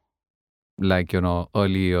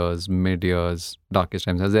early years, mid years, darkest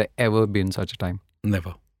times? Has there ever been such a time?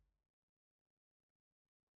 Never.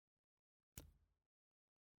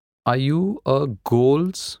 Are you a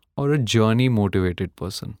goals or a journey motivated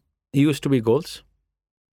person? It used to be goals,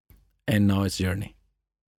 and now it's journey.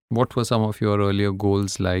 What were some of your earlier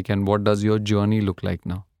goals like, and what does your journey look like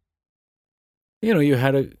now? You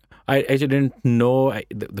had I actually didn't know.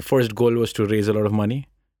 The first goal was to raise a lot of money.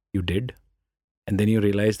 You did. And then you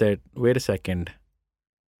realize that, wait a second,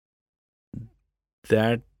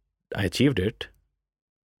 that I achieved it,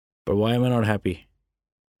 but why am I not happy?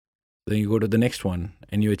 Then you go to the next one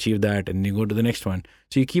and you achieve that, and you go to the next one.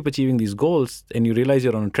 So you keep achieving these goals and you realize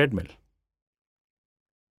you're on a treadmill.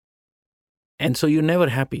 And so you're never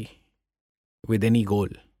happy with any goal.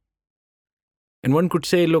 And one could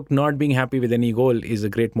say, look, not being happy with any goal is a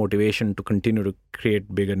great motivation to continue to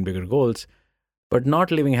create bigger and bigger goals. But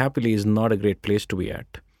not living happily is not a great place to be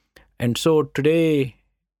at. And so today,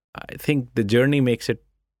 I think the journey makes it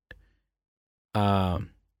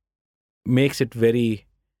very,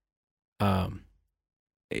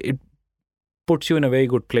 it puts you in a very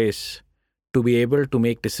good place to be able to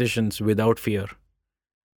make decisions without fear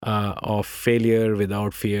of failure,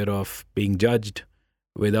 without fear of being judged,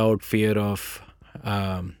 without fear of,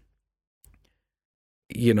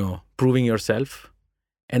 proving yourself.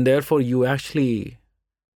 And therefore, you actually,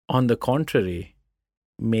 on the contrary,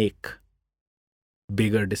 make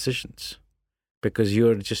bigger decisions because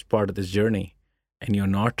you're just part of this journey and you're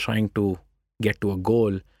not trying to get to a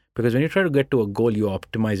goal. Because when you try to get to a goal, you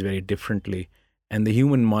optimize very differently. And the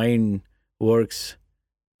human mind works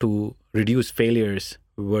to reduce failures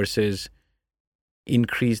versus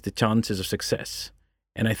increase the chances of success.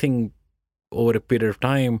 And I think over a period of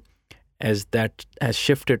time, as that has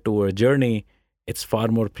shifted to a journey, it's far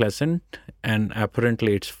more pleasant, and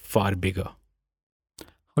apparently it's far bigger.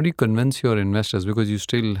 How do you convince your investors? Because you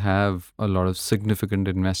still have a lot of significant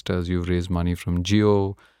investors. You've raised money from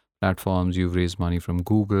Geo platforms, you've raised money from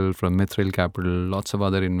Google, from Mithril Capital, lots of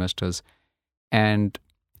other investors. And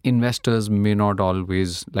investors may not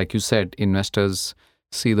always, like you said, investors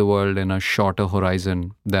see the world in a shorter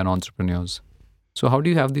horizon than entrepreneurs. So how do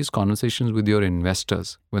you have these conversations with your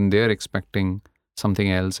investors when they're expecting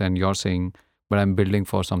something else and you're saying, but I'm building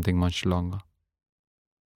for something much longer?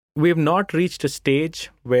 We have not reached a stage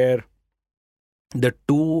where the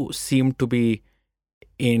two seem to be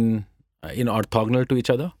orthogonal to each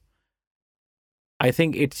other. I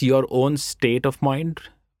think it's your own state of mind,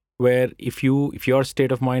 where if your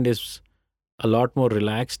state of mind is a lot more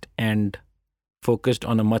relaxed and focused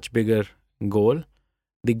on a much bigger goal,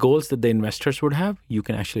 the goals that the investors would have, you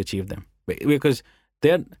can actually achieve them, because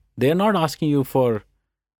they're not asking you for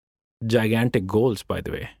gigantic goals. By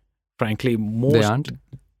the way, frankly,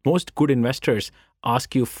 most good investors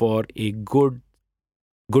ask you for a good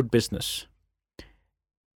business,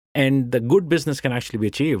 and the good business can actually be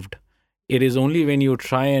achieved. It is only when you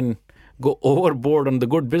try and go overboard on the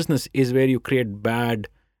good business is where you create bad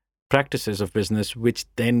practices of business, which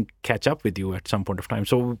then catch up with you at some point of time.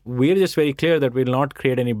 So we're just very clear that we'll not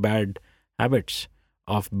create any bad habits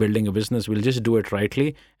of building a business. We'll just do it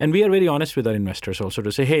rightly. And we are very honest with our investors also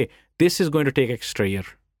to say, hey, this is going to take extra year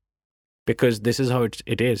because this is how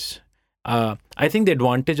it is. I think the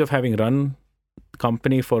advantage of having run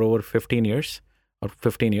company for over 15 years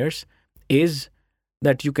is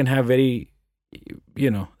that you can have there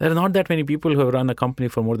are not that many people who have run a company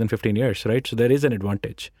for more than 15 years, right? So there is an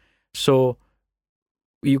advantage. So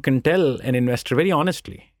you can tell an investor very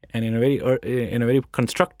honestly and in a very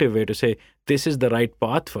constructive way to say, this is the right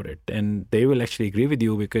path for it. And they will actually agree with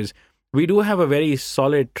you because we do have a very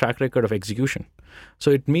solid track record of execution.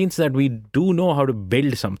 So it means that we do know how to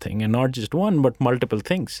build something, and not just one, but multiple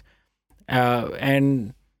things.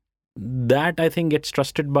 And that, I think, gets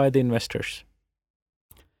trusted by the investors.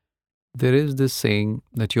 There is this saying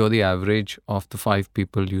that you're the average of the 5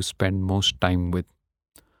 people you spend most time with.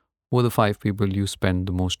 Who are the 5 people you spend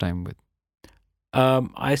the most time with?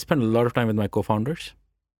 I spend a lot of time with my co-founders.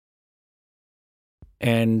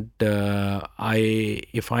 And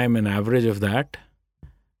if I'm an average of that,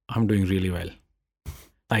 I'm doing really well.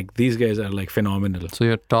 Like, these guys are like phenomenal. So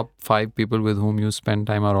your top 5 people with whom you spend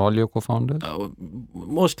time are all your co-founders?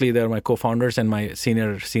 Mostly they're my co-founders and my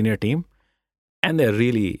senior team. And they're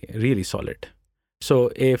really, really solid.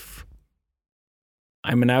 So if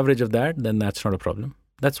I'm an average of that, then that's not a problem.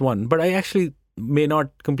 That's one. But I actually may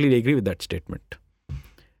not completely agree with that statement.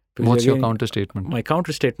 Because What's your again, counter statement? my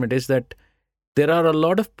counter statement is that there are a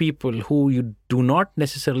lot of people who you do not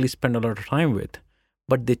necessarily spend a lot of time with,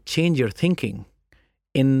 but they change your thinking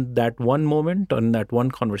in that one moment or in that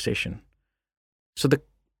one conversation. So the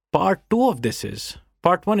part two of this is,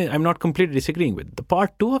 part one is, I'm not completely disagreeing with. The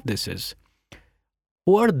part two of this is,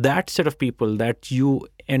 who are that set of people that you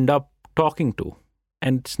end up talking to?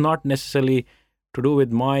 And it's not necessarily to do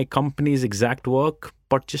with my company's exact work,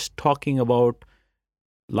 but just talking about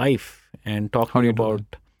life and How do talking you do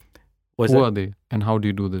about Who are they and how do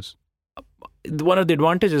you do this? one of the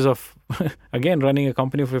advantages of again running a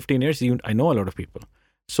company for 15 years. I know a lot of people,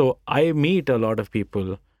 so I meet a lot of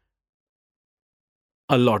people,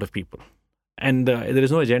 and there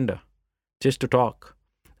is no agenda, just to talk.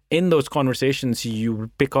 In those conversations,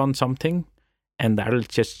 you pick on something, and that'll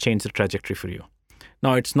just change the trajectory for you.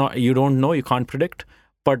 Now, it's not, you don't know, you can't predict,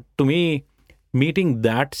 but to me, meeting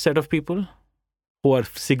that set of people who are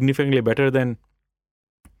significantly better than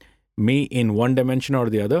me in one dimension or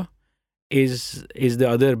the other is the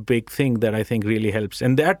other big thing that I think really helps.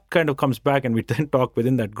 And that kind of comes back, and we then talk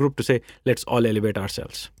within that group to say, let's all elevate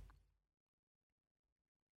ourselves.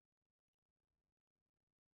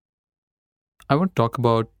 I want to talk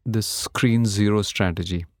about this screen zero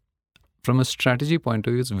strategy. From a strategy point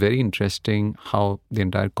of view, it's very interesting how the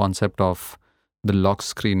entire concept of the lock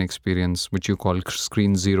screen experience, which you call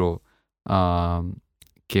screen zero,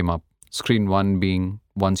 came up. Screen one being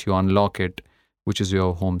once you unlock it, which is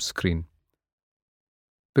your home screen.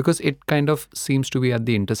 Because it kind of seems to be at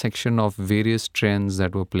the intersection of various trends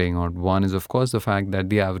that were playing out. One is, of course, the fact that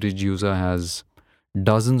the average user has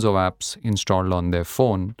dozens of apps installed on their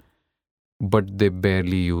phone, but they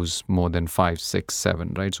barely use more than 5, 6,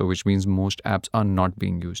 7, right? So, which means most apps are not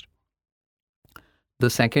being used. The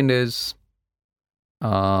second is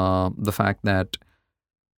the fact that,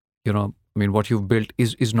 what you've built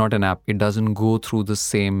is not an app. It doesn't go through the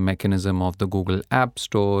same mechanism of the Google App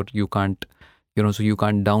Store. You can't, so you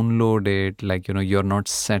can't download it, you're not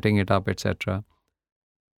setting it up, etc.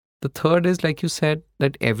 The third is, like you said,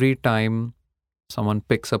 that every time someone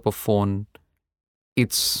picks up a phone,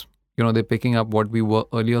 it's, they're picking up what we were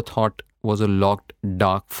earlier thought was a locked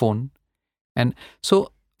dark phone. And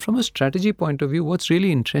so from a strategy point of view, what's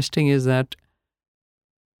really interesting is that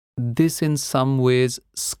this in some ways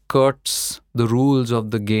skirts the rules of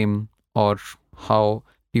the game or how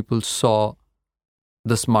people saw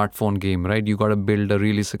the smartphone game, right? You got to build a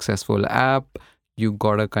really successful app. You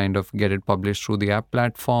got to kind of get it published through the app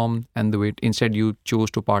platform. And the way instead you chose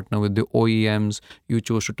to partner with the OEMs, you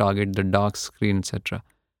chose to target the dark screen, etc.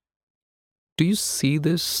 Do you see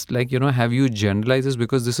this? Have you generalized this?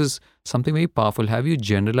 Because this is something very powerful. Have you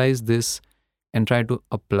generalized this and tried to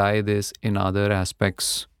apply this in other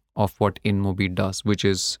aspects of what InMobi does, which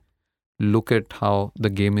is look at how the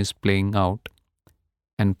game is playing out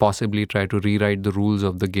and possibly try to rewrite the rules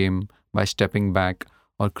of the game by stepping back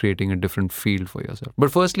or creating a different field for yourself?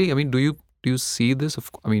 But firstly, do you see this?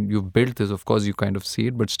 You've built this, of course, you kind of see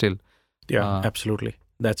it, but still. Yeah, absolutely.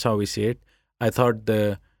 That's how we see it. I thought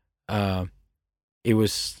it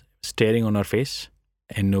was staring on our face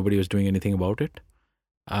and nobody was doing anything about it.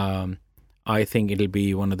 I think it'll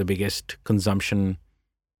be one of the biggest consumption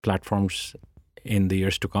platforms in the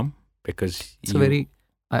years to come because it's a very.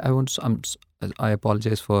 I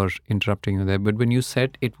apologize for interrupting you there, but when you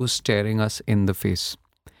said it was staring us in the face,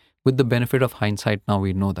 with the benefit of hindsight, now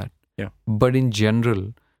we know that. Yeah. But in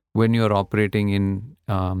general, when you're operating in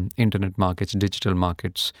internet markets, digital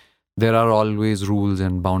markets, there are always rules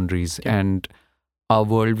and boundaries, and our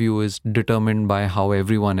worldview is determined by how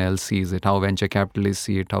everyone else sees it, how venture capitalists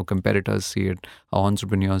see it, how competitors see it, how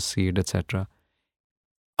entrepreneurs see it, etc.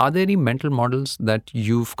 Are there any mental models that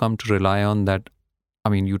you've come to rely on that,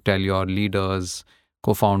 you tell your leaders,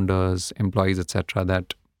 co-founders, employees, etc.,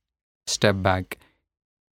 that step back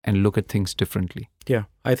and look at things differently? Yeah,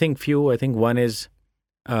 I think few. I think one is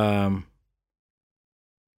don't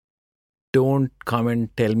come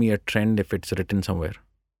and tell me a trend if it's written somewhere,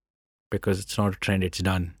 because it's not a trend, it's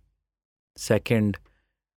done. Second,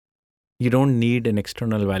 you don't need an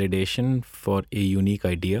external validation for a unique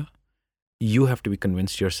idea. You have to be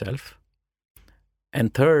convinced yourself.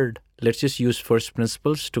 And third, let's just use first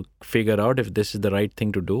principles to figure out if this is the right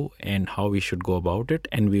thing to do and how we should go about it,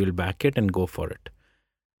 and we will back it and go for it.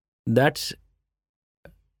 That's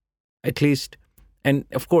at least, and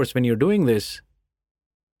of course, when you're doing this,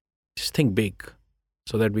 just think big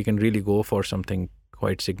so that we can really go for something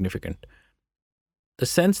quite significant. The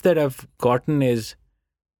sense that I've gotten is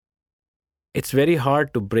it's very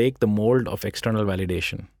hard to break the mold of external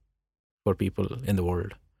validation for people in the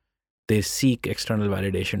world. They seek external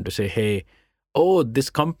validation to say, hey, oh, this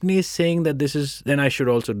company is saying that this is, then I should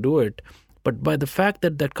also do it. But by the fact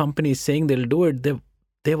that that company is saying they'll do it,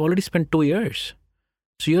 they've already spent 2 years.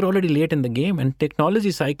 So you're already late in the game. And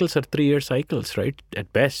technology cycles are 3-year cycles, right?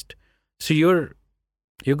 At best. So you're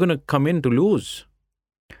going to come in to lose.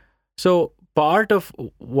 So part of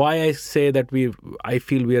why I say that I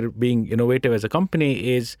feel we are being innovative as a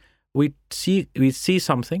company is we see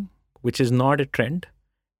something which is not a trend,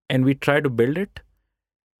 and we try to build it.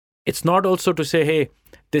 It's not also to say, hey,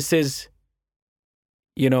 this is,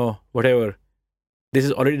 whatever. This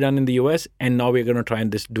is already done in the US, and now we're going to try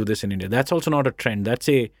and do this in India. That's also not a trend. That's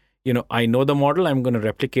I know the model, I'm going to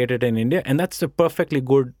replicate it in India, and that's a perfectly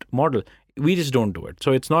good model. We just don't do it.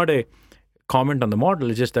 So it's not a comment on the model,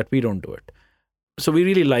 it's just that we don't do it. So we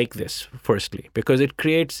really like this, firstly, because it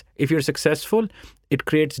creates, if you're successful, it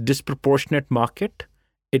creates disproportionate market.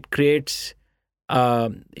 It creates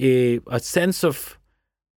a sense of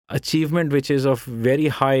achievement which is of very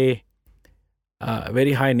high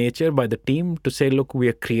nature by the team to say, look, we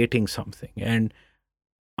are creating something. And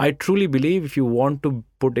I truly believe if you want to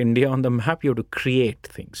put India on the map, you have to create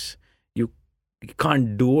things. You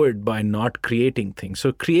can't do it by not creating things.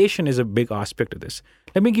 So creation is a big aspect of this.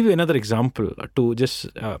 Let me give you another example to just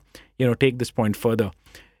take this point further.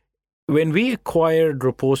 When we acquired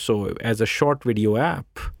Reposo as a short video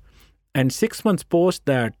app, and 6 months post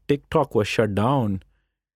that TikTok was shut down,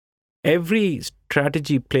 every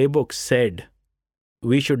strategy playbook said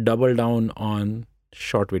we should double down on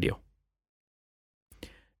short video.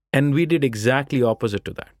 And we did exactly opposite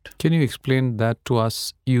to that. Can you explain that to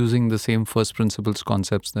us using the same first principles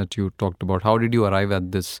concepts that you talked about? How did you arrive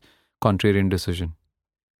at this contrarian decision?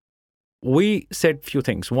 We said few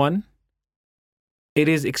things. One, it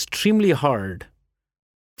is extremely hard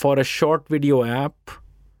for a short video app,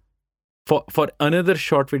 for another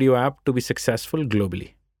short video app to be successful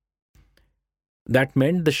globally. That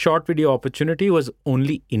meant the short video opportunity was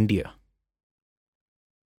only India.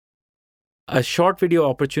 A short video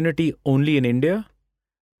opportunity only in India,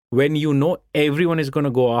 when everyone is going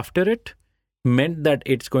to go after it, meant that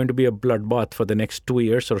it's going to be a bloodbath for the next 2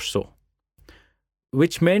 years or so.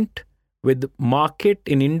 Which meant with the market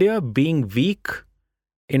in India being weak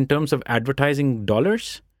in terms of advertising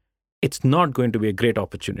dollars, it's not going to be a great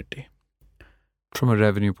opportunity. From a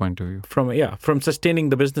revenue point of view. From sustaining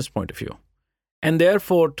the business point of view. And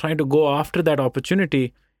therefore, trying to go after that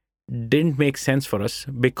opportunity didn't make sense for us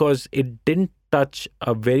because it didn't touch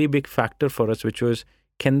a very big factor for us, which was,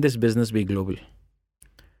 can this business be global?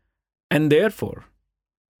 And therefore,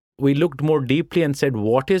 we looked more deeply and said,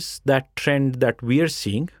 what is that trend that we are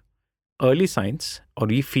seeing? Early signs, or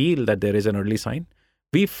we feel that there is an early sign.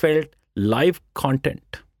 We felt live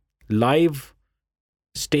content, live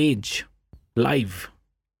stage, live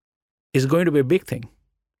is going to be a big thing.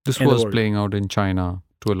 This was playing out in China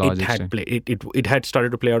to a large extent. It had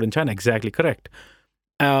started to play out in China, exactly correct.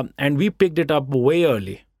 And we picked it up way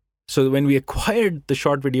early. So when we acquired the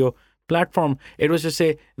short video platform, it was to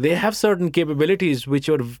say they have certain capabilities which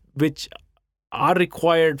are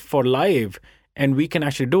required for live, and we can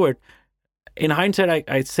actually do it. In hindsight,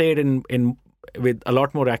 I say it in with a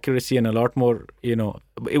lot more accuracy and a lot more,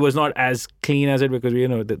 it was not as clean as it because,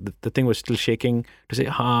 the thing was still shaking to say,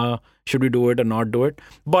 should we do it or not do it?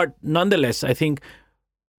 But nonetheless, I think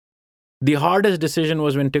the hardest decision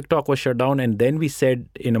was when TikTok was shut down, and then we said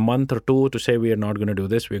in a month or two to say we are not going to do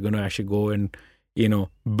this. We're going to actually go and,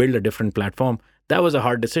 build a different platform. That was a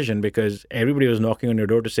hard decision because everybody was knocking on your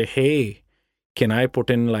door to say, hey, can I put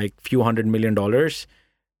in like few $100 million?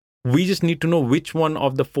 We just need to know which one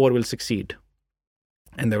of the 4 will succeed.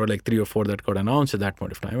 And there were like 3 or 4 that got announced at that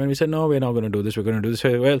point of time. And we said, no, we're not going to do this. We're going to do this.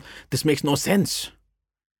 Well, this makes no sense.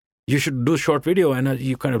 You should do short video. And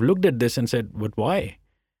you kind of looked at this and said, but why?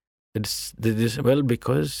 Well,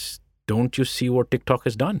 because don't you see what TikTok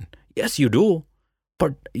has done? Yes, you do.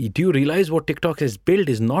 But do you realize what TikTok has built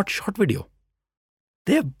is not short video?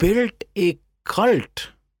 They have built a cult.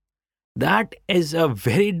 That is a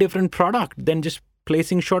very different product than just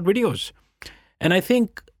placing short videos. And I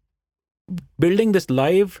think building this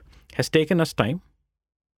live has taken us time,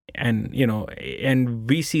 and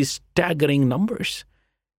we see staggering numbers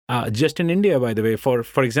just in India. By the way,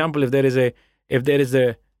 for example, if there is a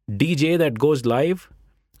DJ that goes live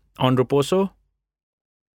on Reposo,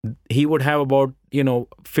 he would have about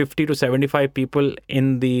 50 to 75 people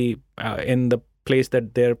in the place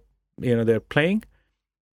that they're playing,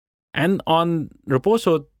 and on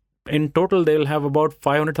Reposo in total they'll have about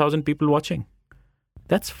 500,000 people watching.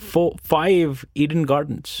 That's 5 Eden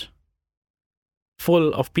Gardens.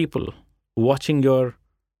 full of people watching your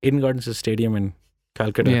Eden Gardens Stadium in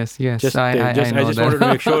Calcutta. Yes, Just, I I know just that. wanted to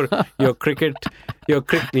make sure your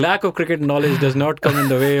lack of cricket knowledge does not come in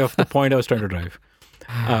the way of the point I was trying to drive.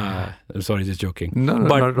 I'm sorry, just joking. No,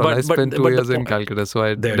 not at all. I spent 2 years in point, Calcutta, so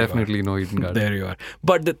I definitely know Eden Garden. There you are.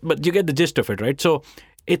 But you get the gist of it, right? So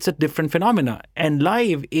it's a different phenomena. And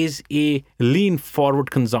live is a lean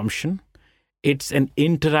forward consumption. It's an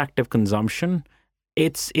interactive consumption.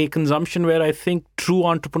 It's a consumption where I think true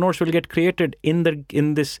entrepreneurs will get created in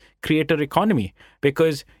this creator economy,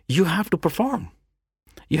 because you have to perform.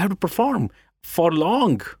 You have to perform for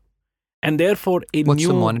long. And therefore, what's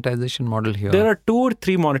the monetization model here? There are 2 or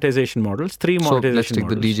 3 monetization models. So let's take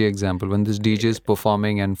the DJ example. When this DJ is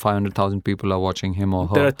performing and 500,000 people are watching him or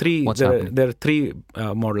her, there are 3. happening? There are 3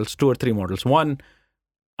 models, 2 or 3 models. One,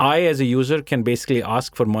 I as a user can basically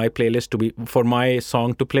ask for my playlist for my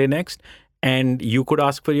song to play next, and you could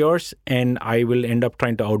ask for yours, and I will end up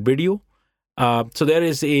trying to outbid you. So there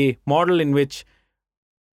is a model in which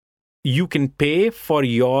you can pay for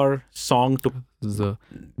your song to. The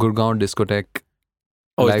Gurgaon discotheque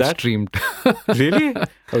live streamed. Really?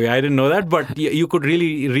 Okay, I didn't know that, but you could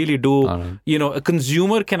really do. Right. A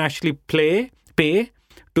consumer can actually pay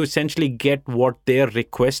to essentially get what their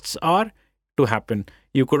requests are to happen.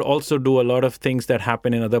 You could also do a lot of things that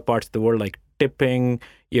happen in other parts of the world, like tipping.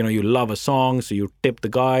 You love a song, so you tip the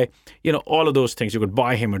guy. All of those things. You could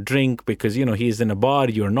buy him a drink because, he's in a bar,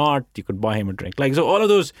 you're not. You could buy him a drink. So all of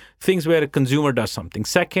those things where a consumer does something.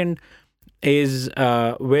 Second is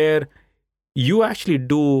where you actually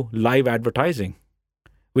do live advertising,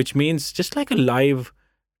 which means just like a live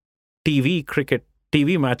cricket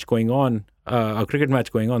match going on, on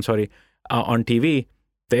TV,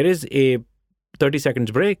 there is a 30 seconds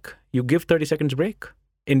break. You give 30 seconds break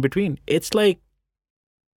in between. It's like,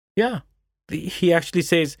 he actually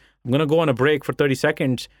says, I'm going to go on a break for 30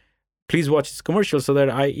 seconds. Please watch this commercial so that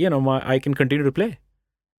I can continue to play.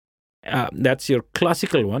 That's your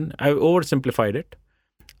classical one. I oversimplified it.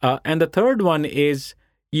 And the third one is,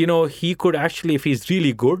 he could actually, if he's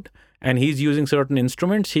really good and he's using certain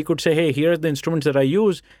instruments, he could say, hey, here are the instruments that I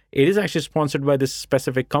use. It is actually sponsored by this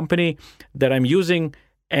specific company that I'm using,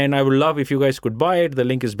 and I would love if you guys could buy it. The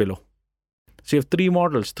link is below. So you have 3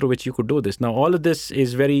 models through which you could do this. Now, all of this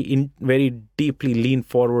is very deeply lean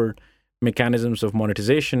forward mechanisms of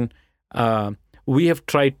monetization. We have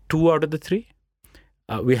tried 2 out of the 3.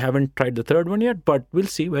 We haven't tried the third one yet, but we'll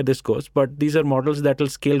see where this goes. But these are models that will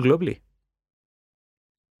scale globally.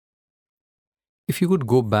 If you could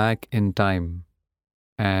go back in time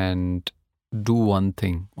and do one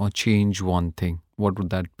thing or change one thing, what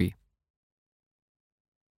would that be?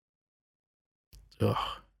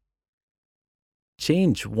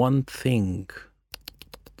 Change one thing.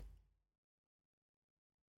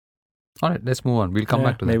 All right, let's move on. We'll come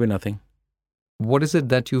back to that. Maybe nothing. What is it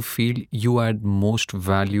that you feel you add most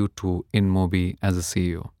value to InMobi as a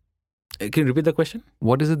CEO? Can you repeat the question?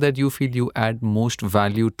 What is it that you feel you add most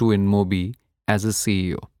value to InMobi as a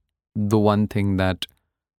CEO? The one thing that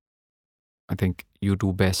I think you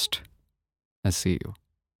do best as CEO.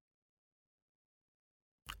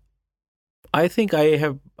 I think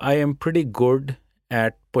I am pretty good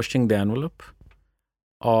at pushing the envelope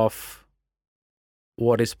of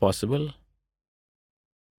what is possible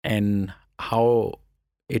and how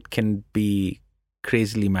it can be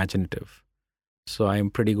crazily imaginative. So I am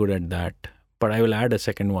pretty good at that. But I will add a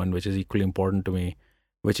second one, which is equally important to me,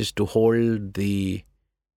 which is to hold the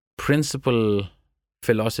principal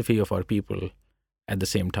philosophy of our people at the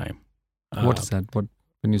same time. What is that? What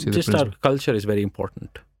when you say just the principle? Our culture is very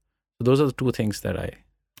important. So those are the 2 things that I.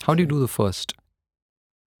 How do you do the first?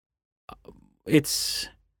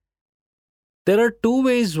 There are 2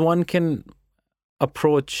 ways one can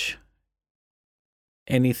approach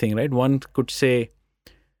anything, right? One could say,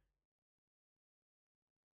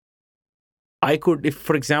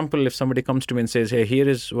 for example, if somebody comes to me and says, hey, here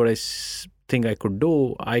is what I think I could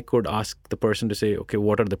do, I could ask the person to say, okay,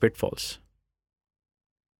 what are the pitfalls?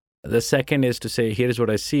 The second is to say, here's what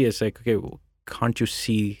I see. It's like, okay, can't you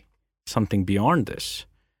see something beyond this?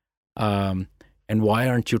 And why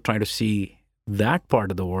aren't you trying to see that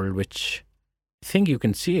part of the world, which I think you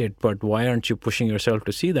can see it, but why aren't you pushing yourself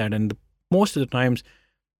to see that? And most of the times,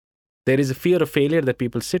 there is a fear of failure that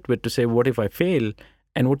people sit with to say, what if I fail?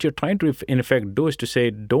 And what you're trying to, in effect, do is to say,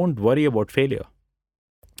 don't worry about failure.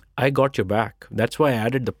 I got your back. That's why I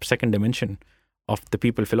added the second dimension of the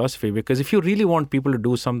people philosophy, because if you really want people to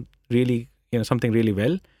do something really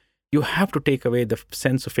well, you have to take away the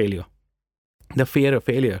sense of failure, the fear of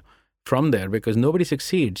failure from there, because nobody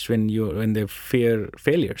succeeds when they fear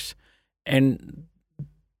failures. And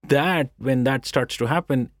that when that starts to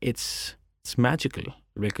happen, it's magical,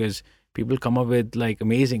 because people come up with like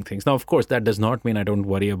amazing things. Now, of course, that does not mean I don't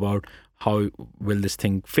worry about how will this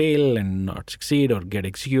thing fail and not succeed or get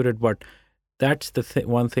executed, but that's the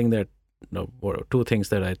one thing that, no, or two things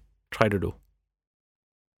that I try to do.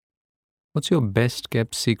 What's your best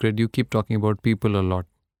kept secret? You keep talking about people a lot.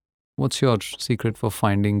 What's your secret for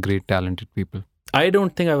finding great talented people? I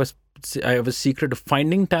don't think I have a secret of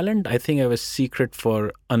finding talent. I think I have a secret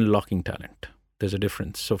for unlocking talent. There's a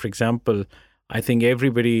difference. So, for example, I think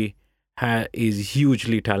everybody is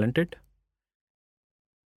hugely talented.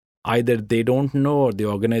 Either they don't know or the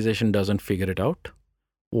organization doesn't figure it out.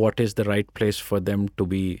 What is the right place for them to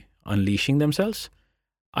be unleashing themselves?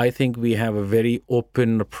 I think we have a very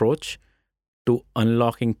open approach to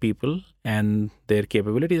unlocking people and their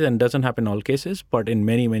capabilities, and it doesn't happen in all cases, but in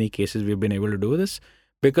many, many cases we've been able to do this,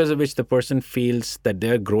 because of which the person feels that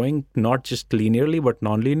they're growing not just linearly but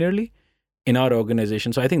non-linearly in our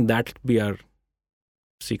organization. So I think that would be our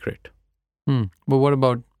secret. But what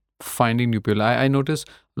about finding new people? I notice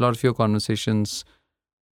a lot of your conversations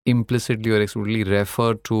implicitly or explicitly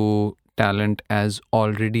refer to talent as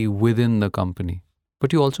already within the company,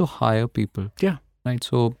 but you also hire people. Yeah. Right.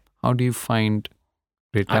 So how do you find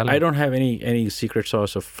great talent? I don't have any secret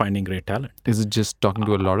sauce of finding great talent. Is it just talking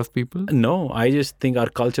to a lot of people? No, I just think our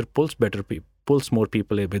culture pulls more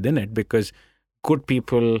people within it, because good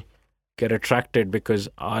people get attracted because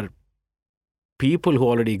our people who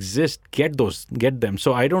already exist get them.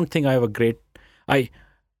 So I don't think I have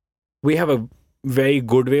we have a very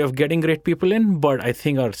good way of getting great people in, but I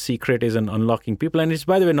think our secret is in unlocking people. And it's,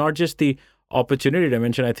 by the way, not just the opportunity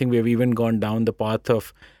dimension. I think we've even gone down the path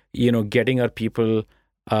of, getting our people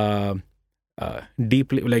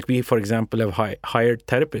deeply. Like we, for example, have hired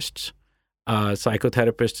therapists,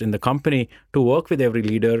 psychotherapists in the company to work with every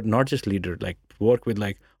leader, not just leader, like work with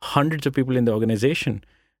like hundreds of people in the organization,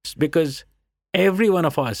 because every one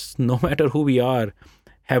of us, no matter who we are,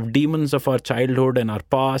 have demons of our childhood and our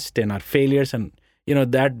past and our failures, and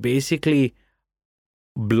that basically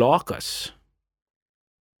block us.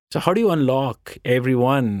 So how do you unlock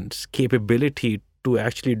everyone's capability to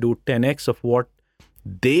actually do 10x of what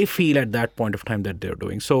they feel at that point of time that they're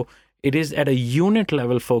doing? So it is at a unit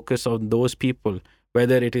level focus on those people,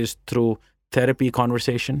 whether it is through therapy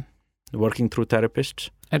conversation, working through therapists.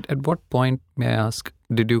 At what point, may I ask,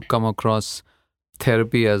 did you come across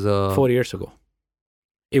therapy as 4 years ago.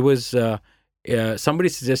 It was somebody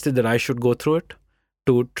suggested that I should go through it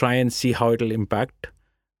to try and see how it'll impact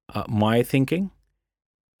my thinking.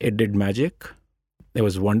 It did magic. It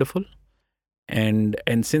was wonderful. And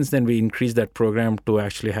since then, we increased that program to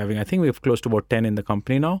actually having, I think we have close to about 10 in the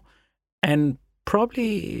company now. And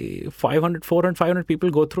probably 400, 500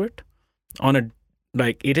 people go through it on a,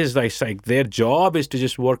 like, it is like their job is to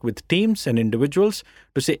just work with teams and individuals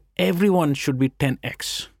to say everyone should be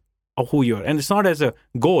 10x of who you are. And it's not as a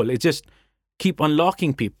goal. It's just keep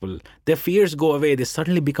unlocking people. Their fears go away. They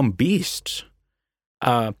suddenly become beasts.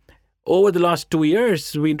 Over the last 2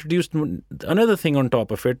 years, we introduced another thing on top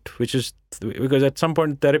of it, which is, because at some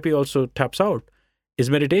point therapy also taps out, is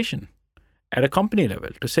meditation at a company level,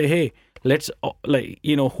 to say, hey, let's,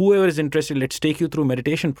 whoever is interested, let's take you through a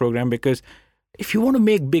meditation program, because if you want to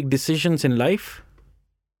make big decisions in life,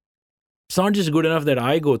 it's not just good enough that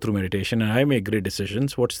I go through meditation and I make great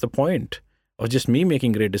decisions. What's the point of just me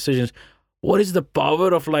making great decisions? What is the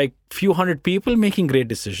power of like few hundred people making great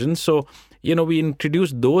decisions? So, we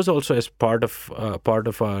introduced those also as part of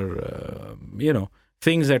our,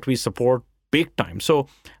 things that we support big time. So,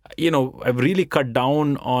 I've really cut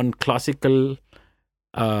down on classical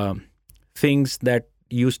things that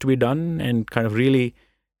used to be done, and kind of really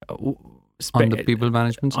on the people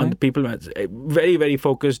management side? On the people, very, very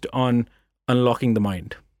focused on unlocking the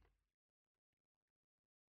mind.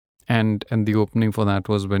 And the opening for that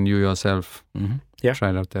was when you yourself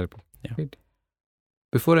tried out therapy. Yeah. Right.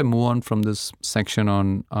 Before I move on from this section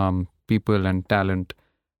on people and talent,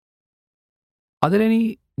 are there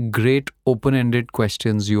any great open-ended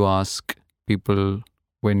questions you ask people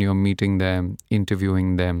when you're meeting them,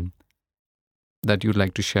 interviewing them, that you'd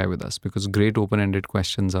like to share with us? Because great open-ended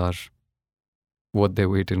questions are worth their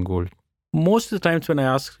weight in gold. Most of the times when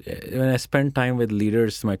I spend time with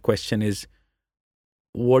leaders, my question is,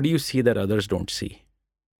 what do you see that others don't see?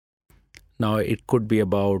 Now, it could be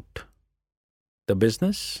about the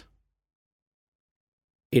business.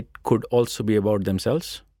 It could also be about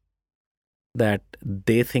themselves, that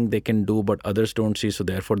they think they can do, but others don't see, so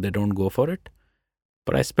therefore they don't go for it.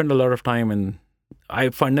 But I spend a lot of time, and I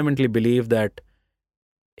fundamentally believe that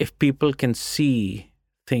if people can see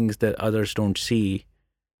things that others don't see,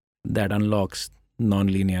 that unlocks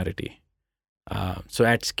non-linearity. So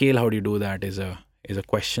at scale, how do you do that is a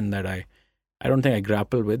question that I don't think I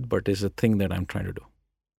grapple with, but is a thing that I'm trying to do.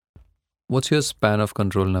 What's your span of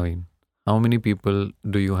control, Naveen? How many people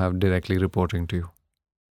do you have directly reporting to you?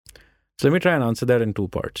 So let me try and answer that in two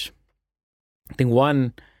parts. I think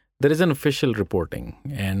one, there is an official reporting,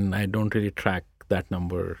 and I don't really track that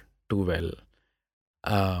number too well.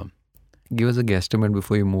 Uh, Give us a guesstimate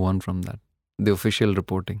before you move on from that. The official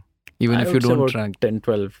reporting. Even I if you would say don't about track. 10,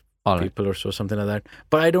 12 All right. people or so, something like that.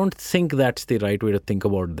 But I don't think that's the right way to think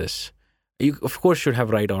about this. You, of course, should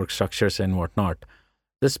have right org structures and whatnot.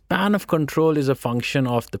 The span of control is a function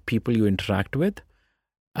of the people you interact with.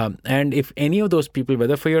 And if any of those people,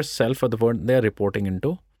 whether for yourself or the one they're reporting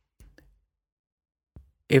into,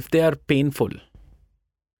 if they are painful,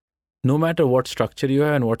 no matter what structure you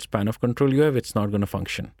have and what span of control you have, it's not going to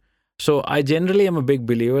function. So I generally am a big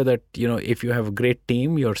believer that, if you have a great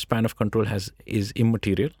team, your span of control is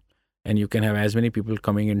immaterial, and you can have as many people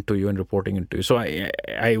coming into you and reporting into you. So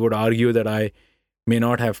I would argue that I may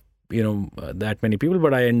not have, that many people,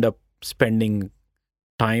 but I end up spending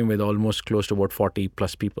time with almost close to about 40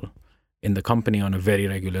 plus people in the company on a very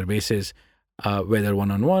regular basis, whether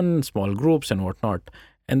one-on-one, small groups and whatnot.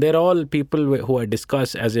 And they're all people who I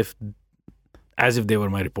discuss as if they were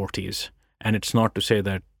my reportees. And it's not to say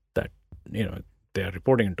that they are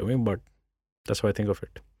reporting to me, but that's how I think of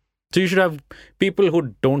it. So you should have people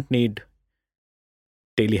who don't need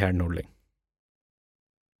daily handholding.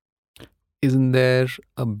 Isn't there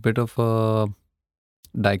a bit of a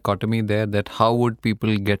dichotomy there that how would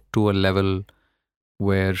people get to a level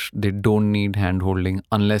where they don't need handholding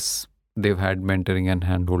unless they've had mentoring and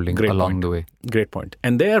handholding Great along point. the way? Great point.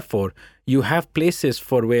 And therefore, you have places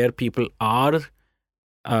for where people are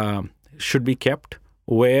should be kept,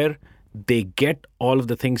 where they get all of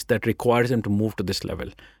the things that requires them to move to this level.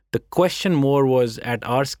 The question more was, at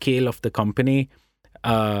our scale of the company,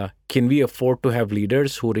 can we afford to have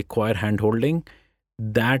leaders who require handholding?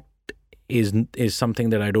 That is something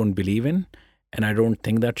that I don't believe in, and I don't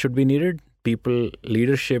think that should be needed.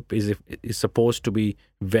 Leadership is supposed to be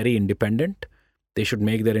very independent. They should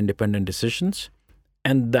make their independent decisions,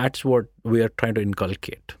 and that's what we are trying to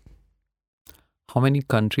inculcate. How many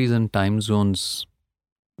countries and time zones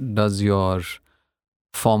does your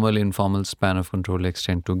formal, informal span of control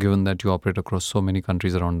extend to, given that you operate across so many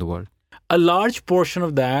countries around the world? A large portion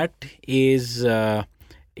of that is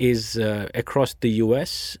across the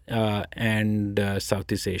US and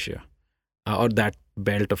Southeast Asia, or that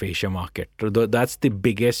belt of Asia market. That's the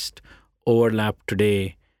biggest overlap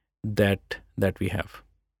today that we have.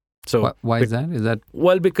 So Why is that? Is that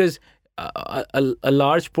well, because a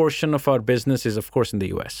large portion of our business is, of course, in the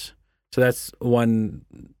US. So that's one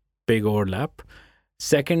big overlap.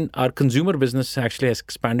 Second, our consumer business actually has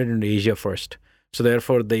expanded into Asia first. So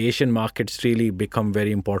therefore, the Asian markets really become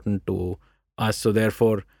very important to us. So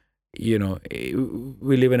therefore, we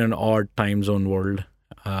live in an odd time zone world,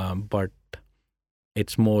 but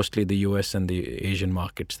it's mostly the US and the Asian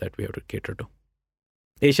markets that we have to cater to.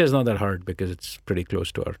 Asia is not that hard because it's pretty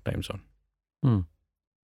close to our time zone.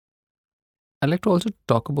 I'd like to also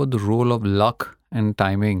talk about the role of luck and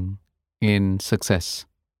timing in success.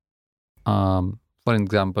 For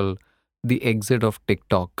example, the exit of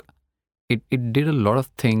TikTok, it did a lot of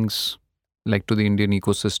things like to the Indian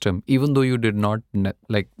ecosystem, even though you did not,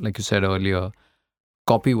 like you said earlier,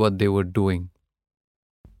 copy what they were doing.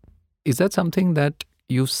 Is that something that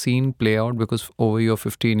you've seen play out? Because over your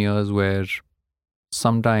 15 years, where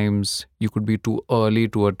sometimes you could be too early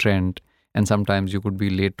to a trend and sometimes you could be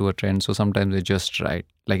late to a trend, so sometimes they're just right.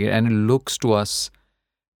 And it looks to us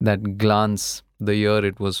that glance, the year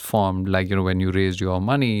it was formed, when you raised your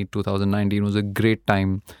money, 2019 was a great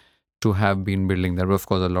time to have been building that. But of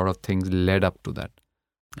course, a lot of things led up to that.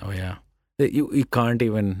 Oh yeah, you can't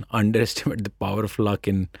even underestimate the power of luck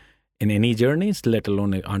in any journeys, let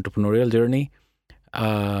alone an entrepreneurial journey.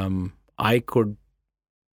 I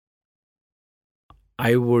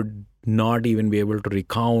would not even be able to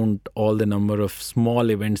recount all the number of small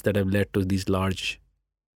events that have led to these large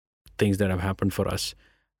things that have happened for us.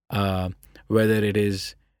 Whether it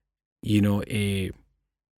is, a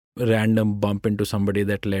random bump into somebody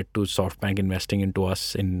that led to SoftBank investing into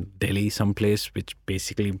us in Delhi someplace, which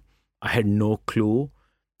basically I had no clue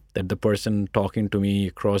that the person talking to me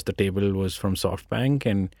across the table was from SoftBank.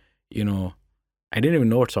 And, I didn't even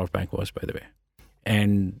know what SoftBank was, by the way.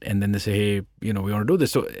 And then they say, hey, we want to do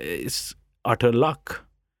this. So it's utter luck.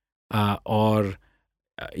 Or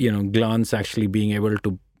Glance actually being able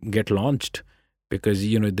to get launched. because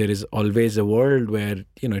there is always a world where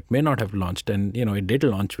it may not have launched, and it did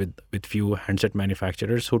launch with few handset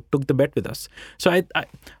manufacturers who took the bet with us. So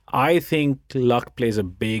I think luck plays a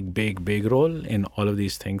big role in all of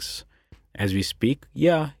these things as we speak.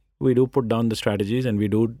 Yeah, we do put down the strategies and we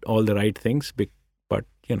do all the right things, but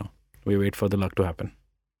we wait for the luck to happen.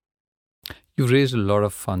 You raised a lot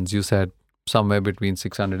of funds. You said somewhere between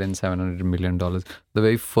 $600 and $700 million. The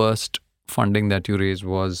very first funding that you raised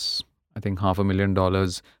was, I think,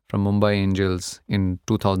 $500,000 from Mumbai Angels in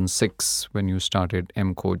 2006 when you started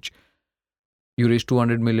M-Coach. You raised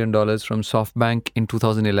 $200 million from SoftBank in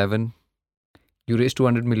 2011. You raised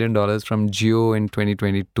 $200 million from Jio in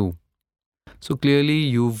 2022. So clearly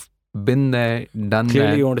you've been there, done that.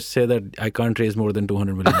 Clearly you want to say that I can't raise more than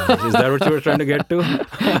 $200 million. Is that what you were trying to get to?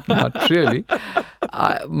 Not really.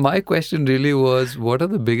 My question really was, what are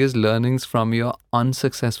the biggest learnings from your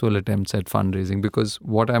unsuccessful attempts at fundraising? Because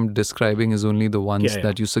what I'm describing is only the ones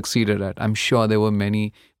that you succeeded at. I'm sure there were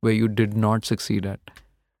many where you did not succeed at.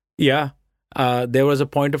 Yeah. There was a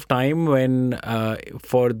point of time when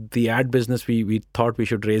for the ad business, we thought we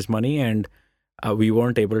should raise money, and we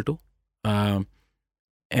weren't able to.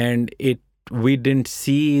 And we didn't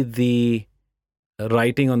see the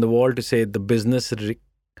writing on the wall to say the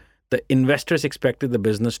investors expected the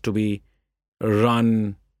business to be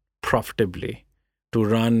run profitably, to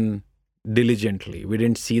run diligently. We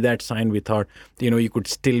didn't see that sign. We thought, you could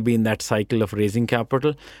still be in that cycle of raising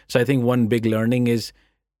capital. So I think one big learning is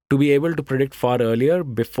to be able to predict far earlier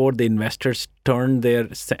before the investors turn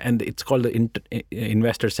and it's called the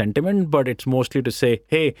investor sentiment, but it's mostly to say,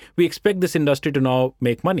 hey, we expect this industry to now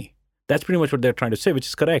make money. That's pretty much what they're trying to say, which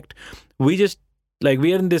is correct. We just,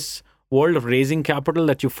 we are in this world of raising capital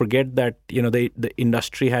that you forget that, the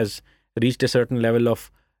industry has reached a certain level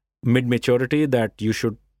of mid-maturity that you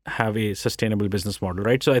should have a sustainable business model,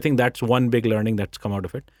 right? So I think that's one big learning that's come out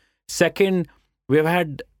of it. Second, we've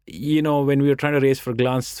had, when we were trying to raise for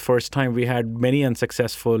Glance first time, we had many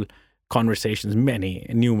unsuccessful conversations,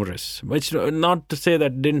 numerous, which not to say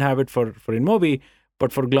that didn't have it for InMobi,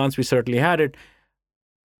 but for Glance, we certainly had it.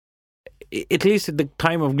 At least at the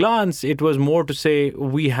time of Glance, it was more to say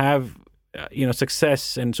we have,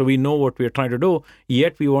 success. And so we know what we're trying to do,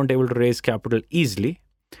 yet we weren't able to raise capital easily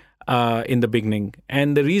in the beginning.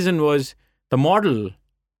 And the reason was the model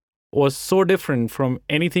was so different from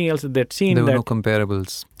anything else that they'd seen. There were no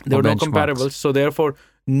comparables. There were no comparables. So therefore,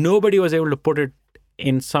 nobody was able to put it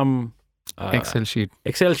in some Excel sheet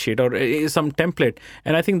or some template.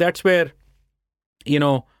 And I think that's where,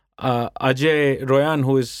 Ajay Royan,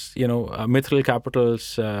 who is, Mithril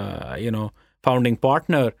Capital's, founding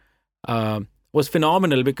partner, was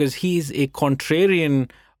phenomenal because he's a contrarian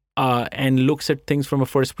and looks at things from a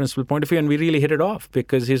first principle point of view. And we really hit it off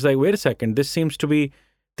because he's like, wait a second, this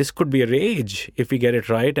could be a rage if we get it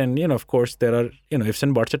right. And, of course, there are, ifs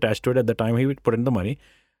and buts attached to it at the time he would put in the money.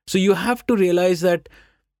 So you have to realize that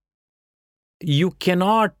you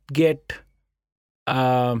cannot get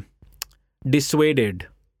dissuaded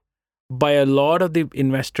by a lot of the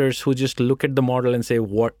investors who just look at the model and say,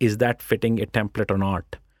 what is that fitting a template or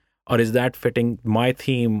not? Or is that fitting my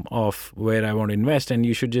theme of where I want to invest? And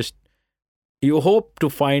you hope to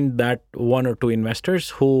find that one or two investors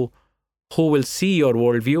who will see your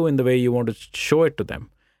worldview in the way you want to show it to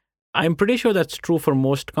them. I'm pretty sure that's true for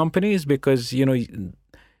most companies because,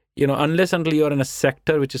 unless until you're in a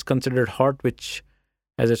sector which is considered hot, which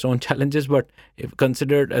has its own challenges, but if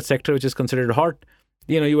considered a sector which is considered hot,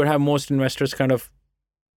 you would have most investors kind of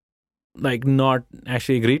not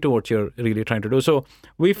actually agree to what you're really trying to do. So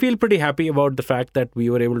we feel pretty happy about the fact that we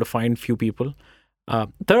were able to find few people.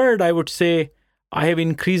 Third, I would say I have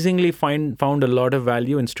increasingly found a lot of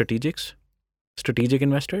value in strategic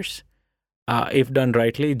investors. If done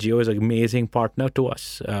rightly, Jio is an amazing partner to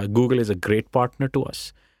us. Google is a great partner to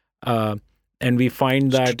us. And we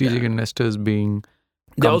find that strategic investors being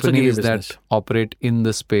companies that operate in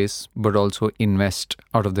the space but also invest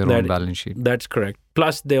out of their own balance sheet. That's correct.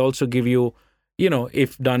 Plus, they also give you,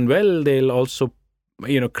 if done well, they'll also,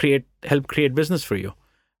 help create business for you.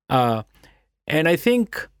 And I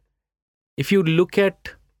think if you look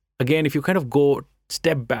at, again, if you kind of go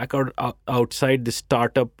step back or outside the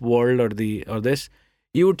startup world or this,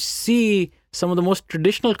 you would see some of the most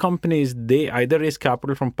traditional companies, they either raise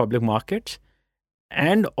capital from public markets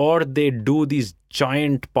or they do these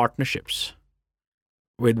giant partnerships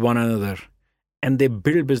with one another, and they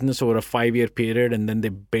build business over a 5-year period, and then they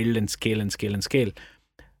build and scale and scale and scale.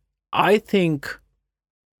 I think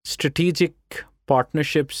strategic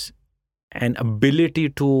partnerships and ability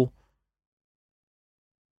to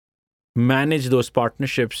manage those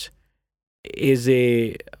partnerships is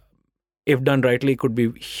a if done rightly, could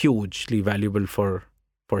be hugely valuable for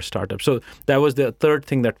startups. So that was the third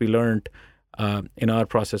thing that we learned in our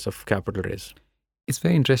process of capital raise. It's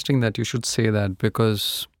very interesting that you should say that,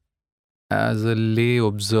 because as a lay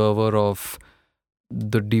observer of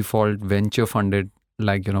the default venture funded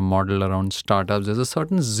model around startups, there's a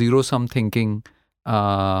certain zero sum thinking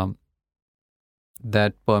uh,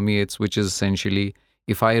 that permeates, which is essentially,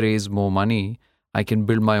 if I raise more money, I can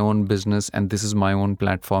build my own business and this is my own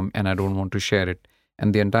platform and I don't want to share it.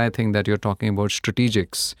 And the entire thing that you're talking about,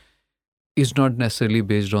 strategics, is not necessarily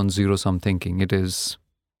based on zero sum thinking. It is,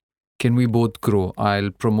 can we both grow? I'll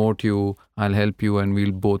promote you, I'll help you, and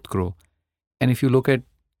we'll both grow. And if you look at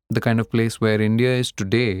the kind of place where India is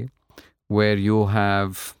today, where you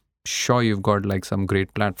have, sure, you've got like some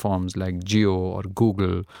great platforms like Jio or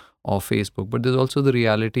Google or Facebook, but there's also the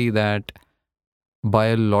reality that by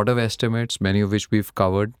a lot of estimates, many of which we've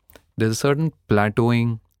covered, there's a certain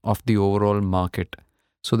plateauing of the overall market.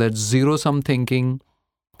 So that zero sum thinking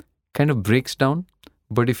kind of breaks down.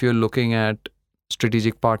 But if you're looking at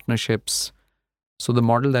strategic partnerships, so the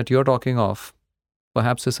model that you're talking of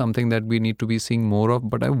perhaps is something that we need to be seeing more of.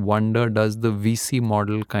 But I wonder, does the VC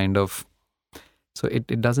model kind of, so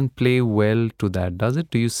it doesn't play well to that, does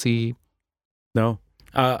it? Do you see? No,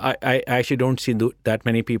 I actually don't see that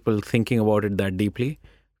many people thinking about it that deeply.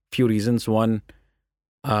 Few reasons. One,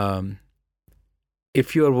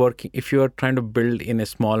 if you are trying to build in a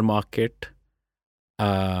small market,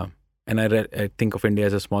 and I think of India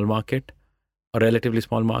as a small market, a relatively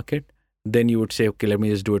small market, then you would say, okay, let me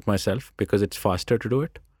just do it myself because it's faster to do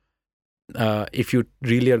it. If you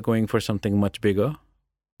really are going for something much bigger,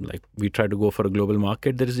 like we try to go for a global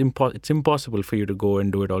market, it's impossible for you to go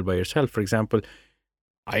and do it all by yourself. For example,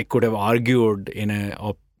 I could have argued in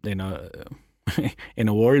a in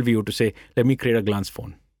a worldview to say, let me create a glance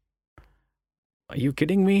phone. Are you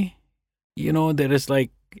kidding me? There is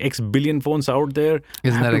like X billion phones out there.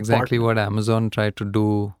 Isn't that exactly what Amazon tried to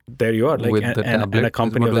do? There you are, like, with the tablet. And a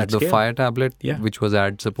company what of was that the scale. Fire tablet, Yeah. which was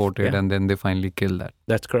ad supported, Yeah. and then they finally killed that.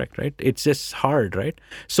 That's correct, right? It's just hard, right?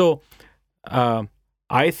 So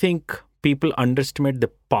I think people underestimate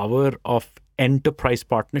the power of enterprise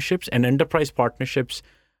partnerships, and enterprise partnerships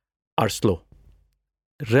are slow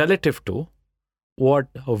relative to what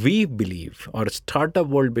we believe or startup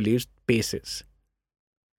world believes pace is.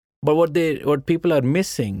 But what people are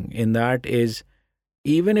missing in that is,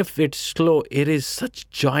 even if it's slow, it is such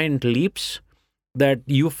giant leaps that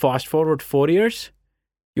you fast forward 4 years,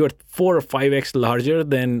 you're 4 or 5x larger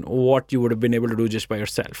than what you would have been able to do just by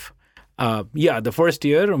yourself. The first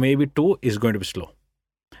year or maybe 2 is going to be slow,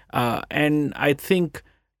 and I think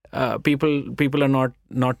people are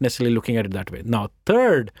not necessarily looking at it that way. Now,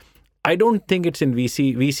 third, I don't think it's in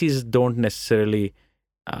VC. VCs don't necessarily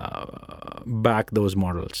back those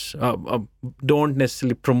models, don't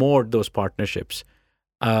necessarily promote those partnerships,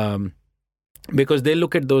 because they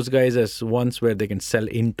look at those guys as ones where they can sell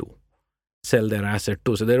their asset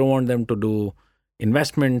to. So they don't want them to do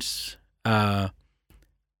investments.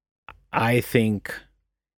 I think,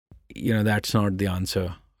 that's not the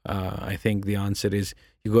answer. I think the answer is,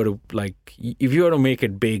 you got to, like, if you want to make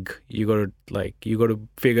it big, you got to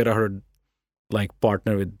figure out how to, like,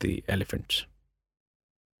 partner with the elephants.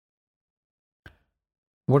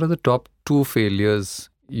 What are the top 2 failures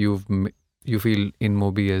you feel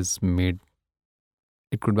InMobi has made?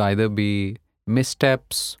 It could either be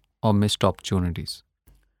missteps or missed opportunities.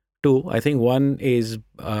 2, I think one is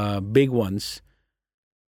big ones.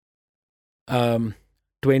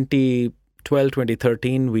 2012,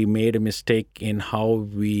 2013, we made a mistake in how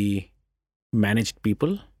we managed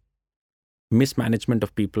people. Mismanagement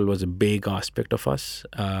of people was a big aspect of us.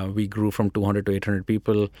 We grew from 200 to 800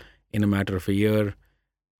 people in a matter of a year.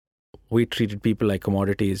 We treated people like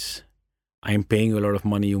commodities. I'm paying you a lot of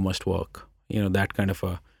money, you must work. That kind of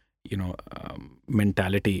a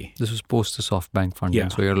mentality. This was post the SoftBank funding,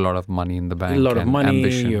 so you had a lot of money in the bank. A lot of money,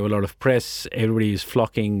 ambition. you have a lot of press, everybody is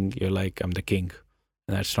flocking, you're like, I'm the king.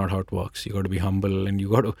 And that's not how it works. You got to be humble, and you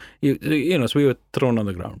got to, so we were thrown on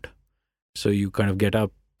the ground. So you kind of get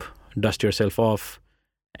up, dust yourself off,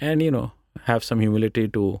 and, have some humility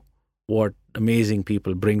to what amazing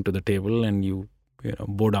people bring to the table, and you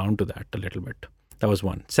bow down to that a little bit. That was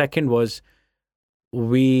one. Second was,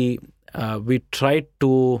 we tried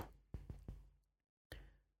to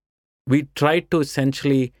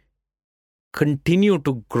essentially continue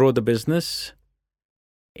to grow the business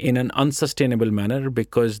in an unsustainable manner,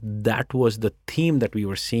 because that was the theme that we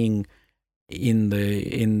were seeing in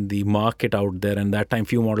the market out there. And that time,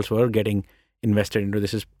 few models were getting invested into.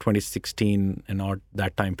 This is 2016 and not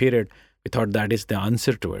that time period. We thought that is the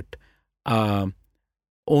answer to it.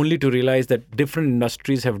 only to realize that different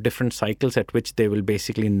industries have different cycles at which they will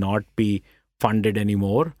basically not be funded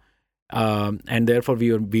anymore. And therefore,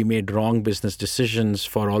 we made wrong business decisions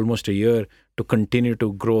for almost a year to continue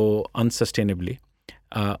to grow unsustainably,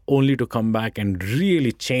 only to come back and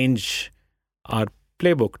really change our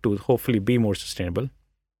playbook to hopefully be more sustainable.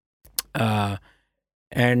 And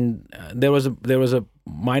there was a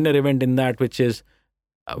minor event in that, which is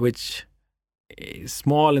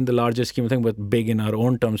small in the larger scheme of things, but big in our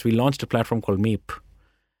own terms. We launched a platform called Meep,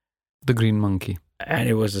 The Green Monkey. and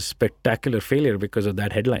it was a spectacular failure because of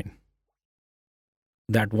that headline.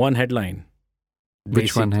 That one headline.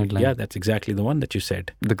 Which one headline? Yeah, that's exactly the one that you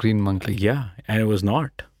said. The Green Monkey. Yeah, and it was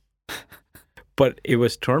not. But it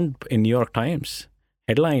was termed in New York Times.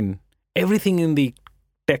 Headline, everything in the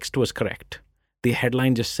text was correct. The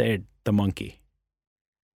headline just said the monkey.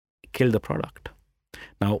 Kill the product.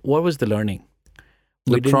 Now, what was the learning?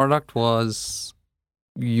 The product was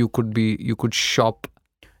you could shop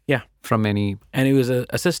from any. And it was an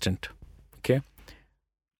assistant. Okay.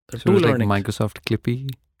 So it was like Microsoft Clippy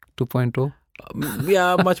 2.0.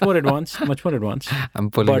 Yeah, much more advanced. I'm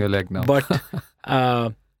pulling your leg now. But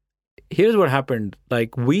here's what happened.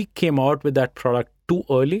 Like, we came out with that product too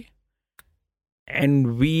early,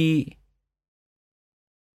 and we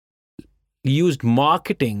used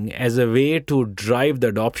marketing as a way to drive the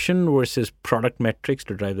adoption versus product metrics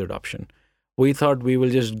to drive the adoption. We thought we will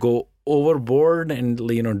just go overboard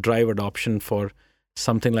and drive adoption for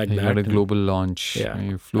something like that. You had a global launch. Yeah.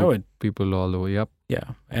 You flew people all over. Yep.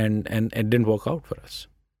 Yeah. And it didn't work out for us.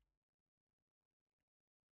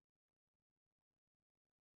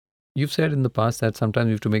 You've said in the past that sometimes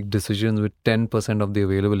you have to make decisions with 10% of the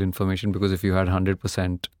available information, because if you had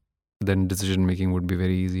 100%, then decision making would be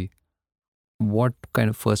very easy. What kind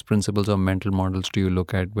of first principles or mental models do you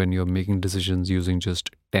look at when you're making decisions using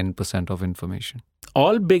just 10% of information?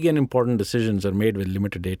 All big and important decisions are made with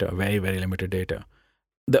limited data, very, very limited data.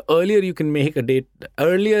 The earlier you can make a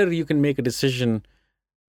decision,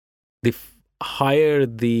 the higher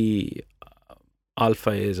the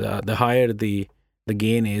alpha is, the higher the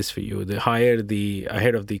gain is for you, the higher the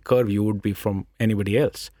ahead of the curve you would be from anybody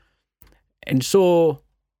else. And so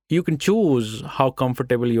you can choose how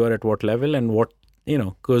comfortable you are at what level, and what,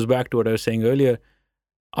 goes back to what I was saying earlier.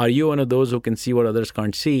 Are you one of those who can see what others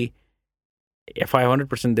can't see? If I have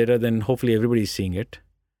 100% data, then hopefully everybody's seeing it.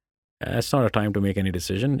 That's not a time to make any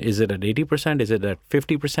decision. Is it at 80%? Is it at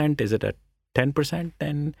 50%? Is it at 10%?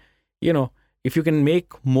 And, if you can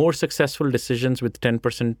make more successful decisions with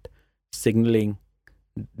 10% signaling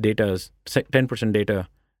data, 10% data,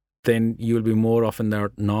 then you will be more often than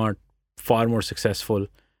not far more successful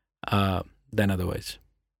than otherwise.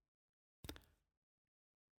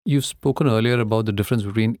 You've spoken earlier about the difference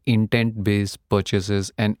between intent-based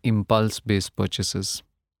purchases and impulse-based purchases.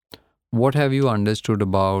 What have you understood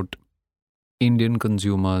about Indian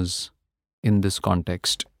consumers in this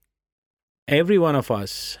context? Every one of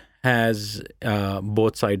us has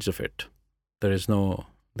both sides of it.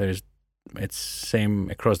 It's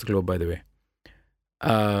same across the globe, by the way.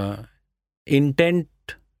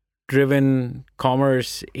 Intent-driven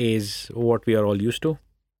commerce is what we are all used to.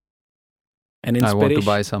 And I want to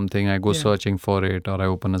buy something, I go searching for it, or I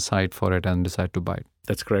open a site for it and decide to buy it.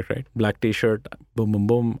 That's correct, right? Black t-shirt, boom, boom,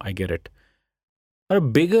 boom, I get it. But a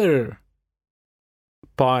bigger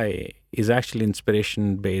pie is actually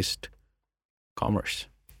inspiration-based commerce.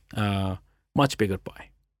 Much bigger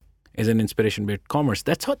pie is an inspiration-based commerce.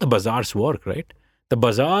 That's how the bazaars work, right? The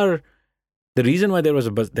bazaar, the reason why there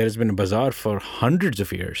has been a bazaar for hundreds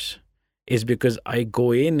of years is because I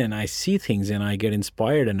go in and I see things and I get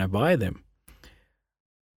inspired and I buy them.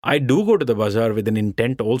 I do go to the bazaar with an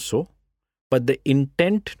intent also, but the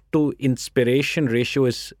intent to inspiration ratio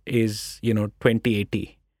is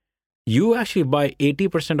 20-80. You actually buy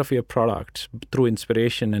 80% of your products through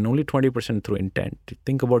inspiration and only 20% through intent.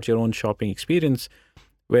 Think about your own shopping experience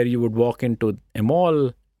where you would walk into a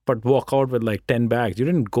mall but walk out with like 10 bags. You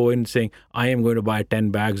didn't go in saying, I am going to buy 10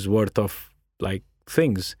 bags worth of like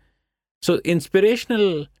things. So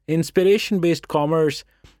inspiration-based commerce,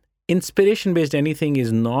 inspiration-based anything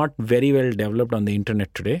is not very well developed on the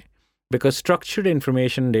internet today, because structured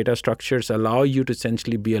information, data structures allow you to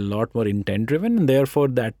essentially be a lot more intent-driven, and therefore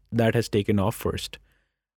that has taken off first.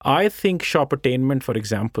 I think shoppertainment, for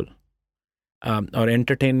example, or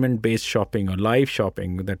entertainment-based shopping or live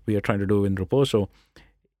shopping that we are trying to do in Reposo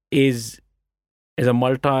is a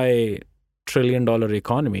multi-trillion-dollar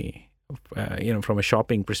economy, from a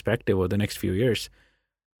shopping perspective over the next few years.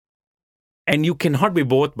 And you cannot be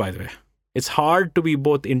both, by the way. It's hard to be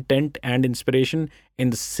both intent and inspiration in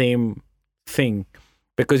the same thing,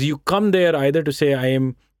 because you come there either to say I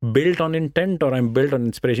am built on intent or I'm built on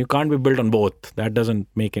inspiration. You can't be built on both. That doesn't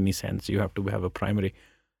make any sense. You have to have a primary.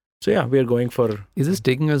 So yeah, we are going for. Is this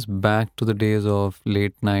taking us back to the days of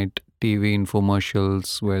late night TV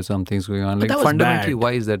infomercials where something's going on? But Like that was fundamentally, bad.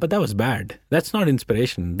 why is that? But that was bad. That's not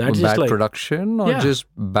inspiration. That's just bad like production or Yeah. just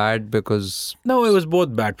bad because no. It was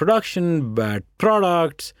both bad production, bad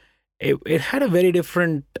products. It had a very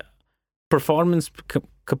different performance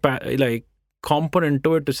like component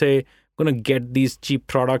to it to say I'm going to get these cheap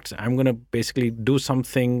products. I'm going to basically do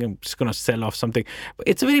something. I'm just going to sell off something.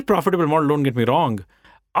 It's a very profitable model. Don't get me wrong.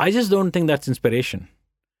 I just don't think that's inspiration.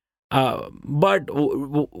 But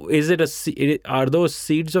is it are those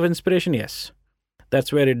seeds of inspiration? Yes,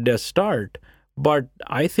 that's where it does start. But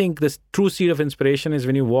I think this true seed of inspiration is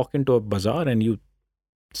when you walk into a bazaar and you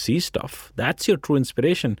see stuff. That's your true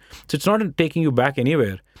inspiration. So it's not taking you back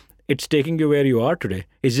anywhere. It's taking you where you are today.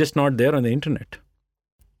 It's just not there on the internet.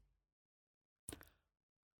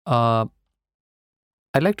 I'd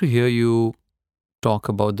like to hear you talk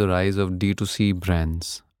about the rise of D2C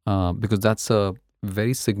brands because that's a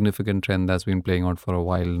very significant trend that's been playing out for a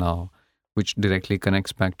while now, which directly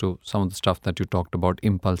connects back to some of the stuff that you talked about,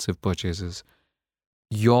 impulsive purchases.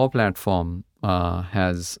 Your platform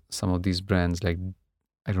has some of these brands like,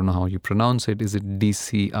 I don't know how you pronounce it. Is it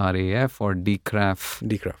DCRAF or Dcraf?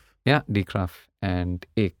 Decraft. Yeah, Dcraf and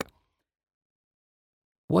Ake.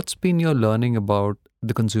 What's been your learning about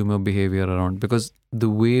the consumer behavior around? Because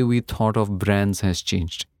the way we thought of brands has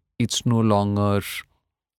changed. It's no longer,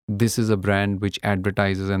 this is a brand which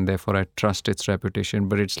advertises and therefore I trust its reputation.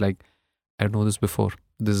 But it's like, I know this before.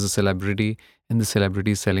 This is a celebrity and the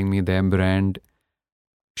celebrity is selling me their brand.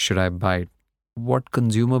 Should I buy it? What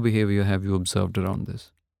consumer behavior have you observed around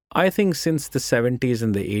this? I think since the 70s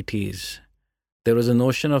and the 80s, there was a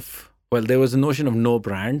notion of no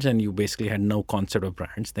brands, and you basically had no concept of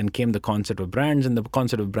brands. Then came the concept of brands, and the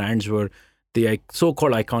concept of brands were the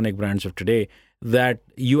so-called iconic brands of today that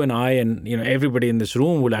you and I and everybody in this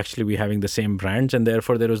room will actually be having the same brands, and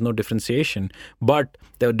therefore there was no differentiation. But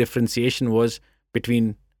the differentiation was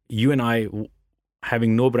between you and I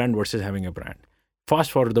having no brand versus having a brand. Fast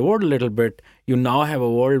forward the world a little bit, you now have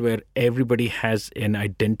a world where everybody has an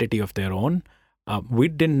identity of their own. We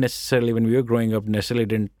didn't necessarily, when we were growing up,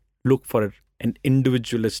 didn't look for an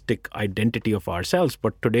individualistic identity of ourselves.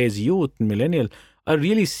 But today's youth, millennial, are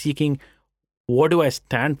really seeking, what do I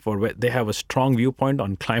stand for? They have a strong viewpoint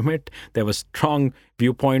on climate. They have a strong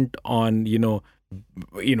viewpoint on,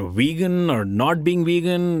 vegan or not being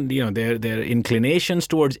vegan, their inclinations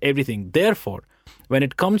towards everything. Therefore, when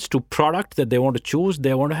it comes to product that they want to choose,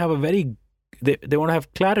 they want to have they want to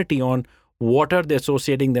have clarity on what are they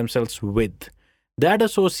associating themselves with. That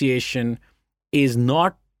association is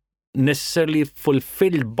not necessarily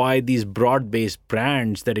fulfilled by these broad-based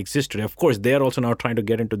brands that exist today. Of course, they are also now trying to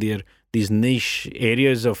get into these niche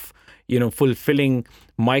areas of fulfilling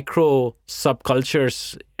micro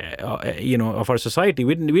subcultures of our society.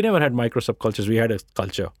 We never had micro subcultures. We had a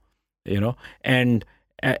culture, and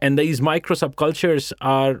these micro subcultures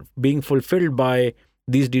are being fulfilled by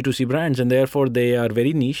these D2C brands, and therefore they are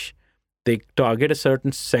very niche. They target a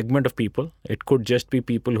certain segment of people. It could just be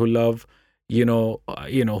people who love, who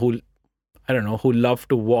love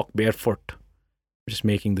to walk barefoot. I'm just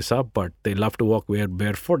making this up, but they love to walk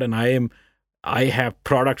barefoot, and I have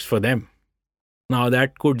products for them. Now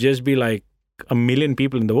that could just be like 1 million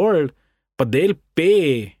people in the world, but they'll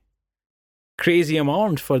pay crazy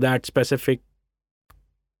amounts for that specific,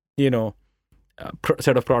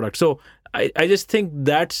 set of products. So I just think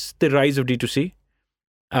that's the rise of D2C,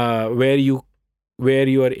 where you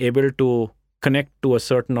are able to connect to a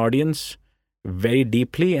certain audience very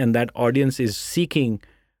deeply, and that audience is seeking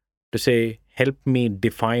to say, help me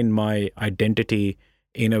define my identity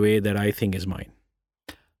in a way that I think is mine.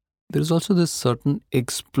 There's also this certain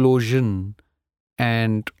explosion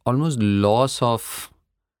and almost loss of,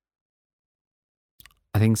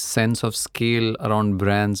 I think, sense of scale around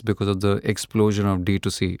brands because of the explosion of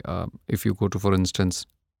D2C. If you go to, for instance,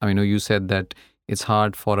 I know you said that it's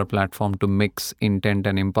hard for a platform to mix intent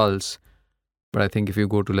and impulse. But I think if you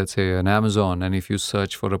go to, let's say, an Amazon, and if you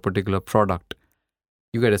search for a particular product,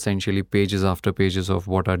 you get essentially pages after pages of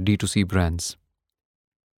what are D2C brands.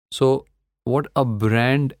 So what a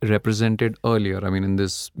brand represented earlier, in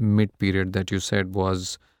this mid-period that you said,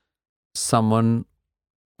 was someone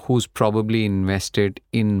who's probably invested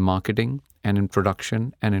in marketing and in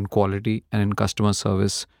production and in quality and in customer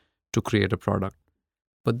service to create a product.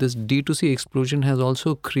 But this D2C explosion has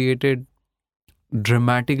also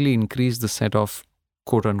dramatically increased the set of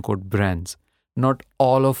quote-unquote brands, not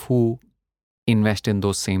all of who invest in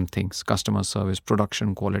those same things: customer service,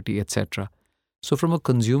 production quality, etc. So from a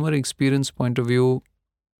consumer experience point of view,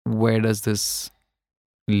 where does this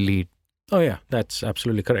lead? Oh, yeah, that's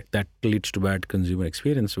absolutely correct. That leads to bad consumer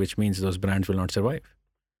experience, which means those brands will not survive.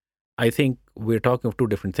 I think we're talking of two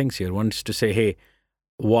different things here. One is to say, hey,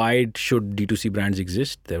 why should D2C brands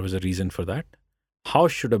exist? There was a reason for that. How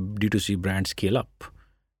should a D2C brand scale up?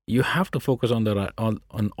 You have to focus on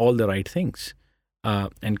on all the right things,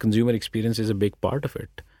 and consumer experience is a big part of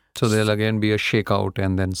it. So there'll again be a shakeout,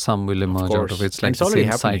 and then some will emerge out of it. It's And like it's the already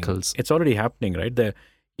same happening. cycles. It's already happening, right?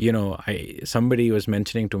 Somebody was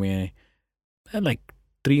mentioning to me, like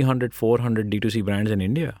 300, 400 D2C brands in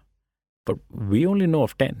India, but we only know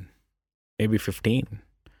of 10, maybe 15.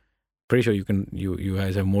 Pretty sure you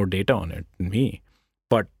guys have more data on it than me,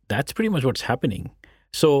 but that's pretty much what's happening.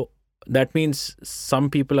 So that means some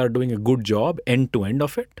people are doing a good job end to end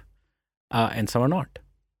of it, and some are not.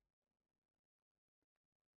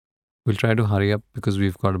 We'll try to hurry up because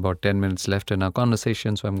we've got about 10 minutes left in our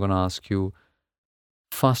conversation. So I'm going to ask you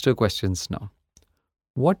faster questions now.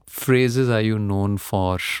 What phrases are you known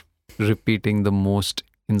for repeating the most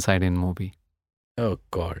inside InMobi? Oh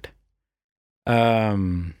God.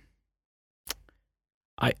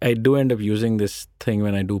 I do end up using this thing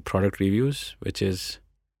when I do product reviews, which is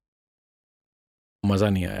maza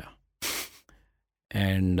nahi aaya.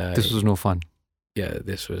 And This was no fun. yeah,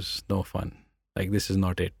 this was no fun. Like, this is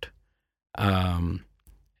not it.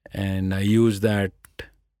 And I use that.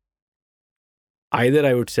 Either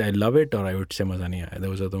I would say I love it, or I would say maza nahi aaya.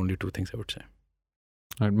 Those are the only two things I would say.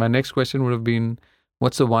 All right, my next question would have been,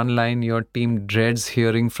 what's the one line your team dreads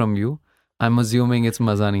hearing from you? I'm assuming it's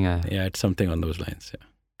maza nahi aaya. Yeah, it's something on those lines. Yeah.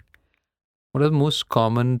 What are the most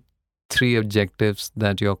common 3 adjectives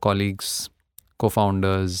that your colleagues,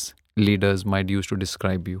 co-founders, leaders might use to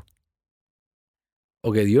describe you?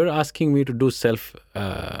 Okay, you're asking me to do self.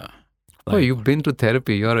 Oh, you've been to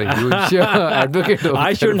therapy. You're a huge advocate of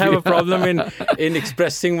I shouldn't have a therapy. problem in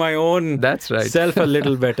expressing my own That's right. self a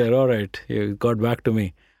little better. All right, you got back to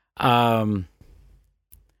me. I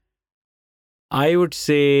would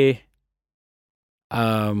say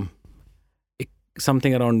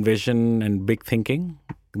something around vision and big thinking.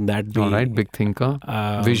 That'd be All right, big thinker,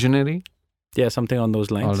 visionary. Yeah, something on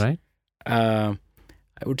those lines. All right. I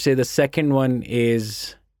would say the second one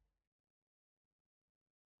is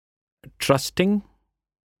trusting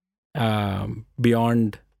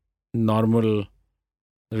beyond normal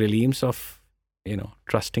realms of,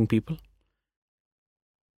 trusting people.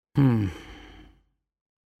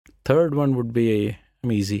 Third one would be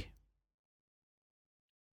I'm easy.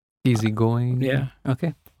 Easygoing. Yeah.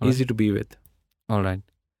 Okay. All Easy to be with. All right.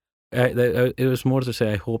 It was more to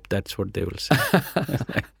say I hope that's what they will say.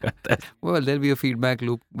 Well, there'll be a feedback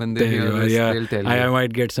loop when they There you hear go, this. yeah. They'll tell I you.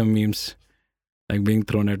 might get some memes like being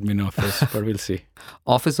thrown at me in office, but we'll see.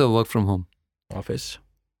 Office or work from home? Office.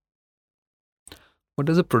 What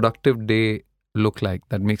does a productive day look like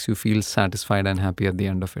that makes you feel satisfied and happy at the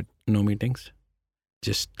end of it? No meetings.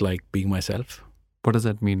 Just like being myself. What does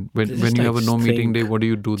that mean? When Just you like have a no meeting think. day, what do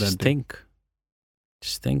you do that Just day? think.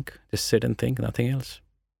 Just think. Just sit and think, nothing else.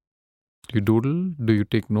 Do you doodle? Do you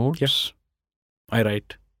take notes? I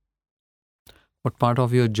write. What part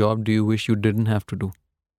of your job do you wish you didn't have to do?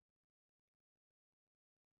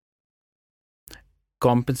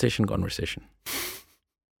 Compensation conversation.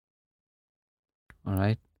 All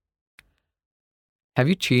right. Have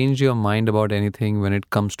you changed your mind about anything when it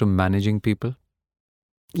comes to managing people?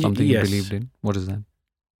 Something Yes. you believed in? What is that?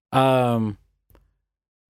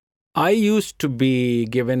 I used to be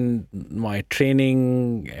given my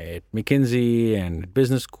training at McKinsey and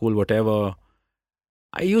business school, whatever.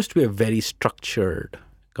 I used to be a very structured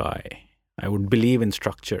guy. I would believe in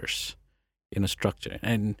structures, structure.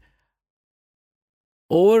 And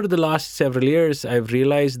over the last several years, I've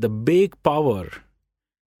realized the big power,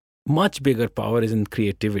 much bigger power, is in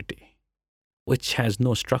creativity, which has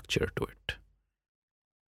no structure to it.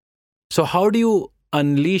 So how do you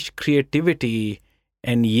unleash creativity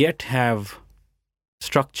and yet have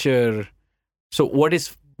structure? So what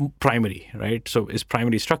is primary, right? So is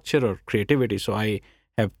primary structure or creativity? So I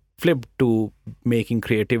have flipped to making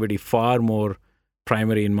creativity far more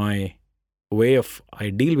primary in my way of I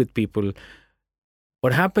deal with people.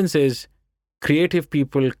 What happens is creative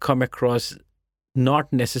people come across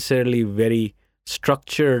not necessarily very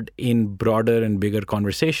structured in broader and bigger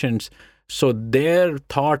conversations. So their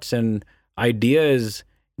thoughts and ideas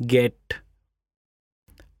get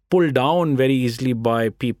pulled down very easily by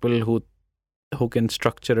people who can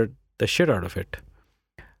structure the shit out of it.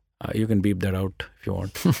 You can beep that out if you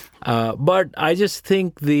want. But I just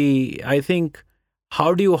think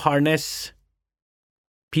how do you harness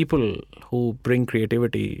people who bring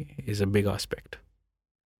creativity is a big aspect.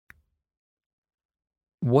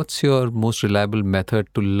 What's your most reliable method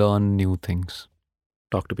to learn new things?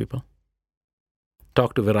 Talk to people.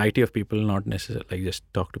 Talk to a variety of people, not necessarily like just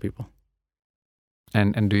talk to people.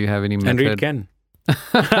 And do you have any And read method? Ken.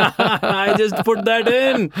 I just put that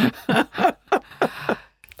in.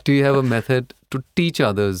 Do you have a method to teach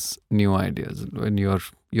others new ideas when you're,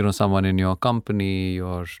 someone in your company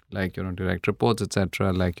or like, direct reports,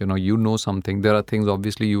 etc. Like, you know something. There are things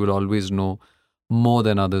obviously you will always know more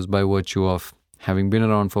than others by virtue of having been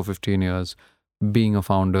around for 15 years, being a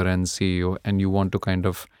founder and CEO, and you want to kind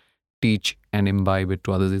of teach and imbibe it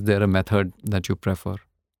to others. Is there a method that you prefer?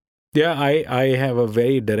 Yeah, I have a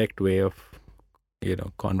very direct way of,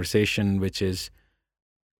 conversation, which is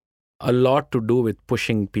a lot to do with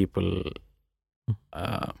pushing people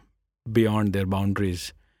beyond their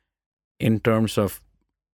boundaries in terms of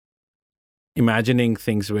imagining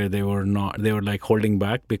things where they were like holding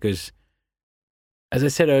back. Because as I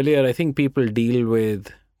said earlier, I think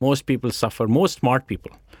most smart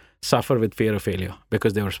people suffer with fear of failure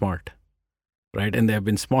because they were smart. Right. And they have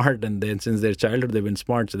been smart. And then since their childhood, they've been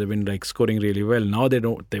smart. So they've been like scoring really well. Now they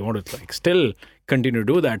want to like still continue to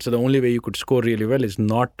do that. So the only way you could score really well is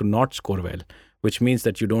not to not score well, which means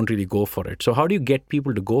that you don't really go for it. So how do you get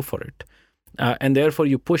people to go for it? And therefore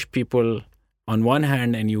you push people on one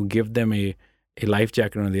hand and you give them a life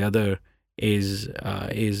jacket on the other is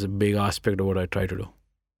a big aspect of what I try to do.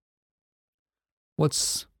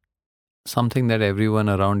 What's something that everyone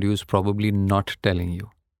around you is probably not telling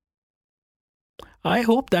you? I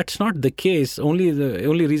hope that's not the case. The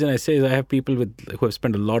only reason I say is I have people who have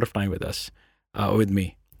spent a lot of time with us, with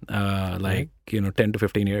me, 10 to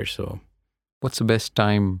 15 years. So, what's the best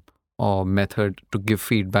time or method to give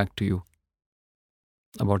feedback to you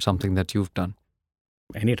about something that you've done?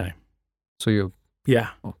 Anytime. So you, yeah,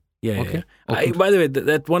 oh, yeah, okay. Yeah. By the way,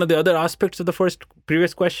 that one of the other aspects of the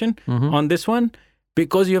previous question on this one,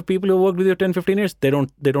 because you have people who worked with you 10, 15 years, they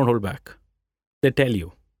don't hold back. They tell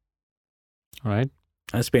you. All right.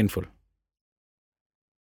 That's painful.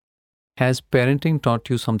 Has parenting taught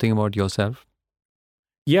you something about yourself?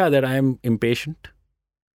 Yeah, that I am impatient.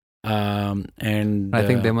 And I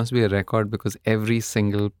think there must be a record because every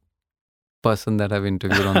single person that I've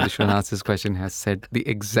interviewed on the show and asked this question has said the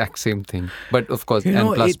exact same thing. But of course,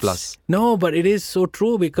 and plus. No, but it is so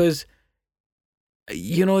true because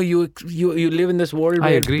you live in this world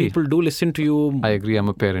where people do listen to you. I agree. I'm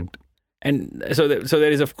a parent. And so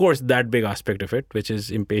there is, of course, that big aspect of it, which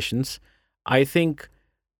is impatience. I think,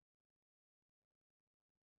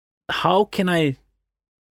 how can I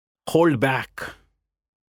hold back?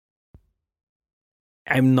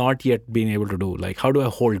 I'm not yet being able to do. Like, how do I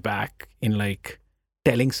hold back in like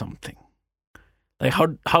telling something? Like,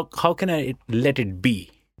 how can I let it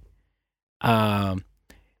be? And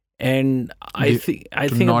I think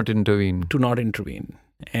not intervene. To not intervene.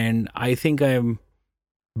 And I think I'm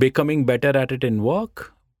becoming better at it in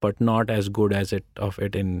work, but not as good as at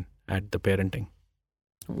the parenting.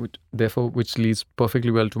 Which leads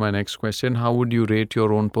perfectly well to my next question. How would you rate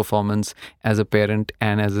your own performance as a parent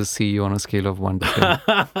and as a CEO on a scale of 1 to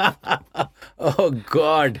 10? Oh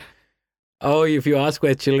God. Oh, if you ask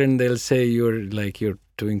my children, they'll say you're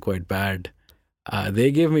doing quite bad.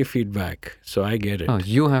 They give me feedback, so I get it. Oh,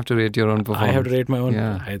 you have to rate your own performance. I have to rate my own.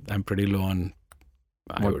 Yeah. I'm pretty low on,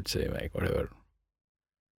 I would say, like whatever,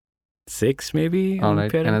 6 maybe. All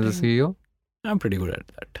right. Parenting. And as a CEO? I'm pretty good at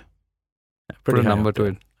that. Put a number to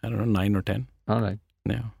it. I don't know, 9 or 10. All right.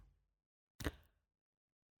 Yeah.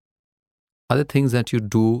 Are there things that you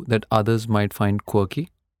do that others might find quirky?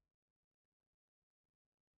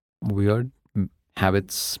 Weird?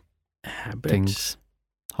 Habits? Things?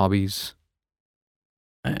 Hobbies?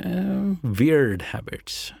 Weird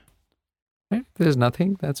habits. Right? There's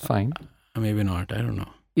nothing. That's fine. Maybe not. I don't know.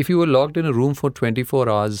 If you were locked in a room for 24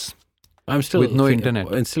 hours with no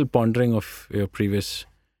internet. I'm still pondering of your previous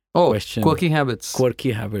question. Quirky habits.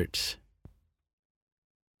 Quirky habits.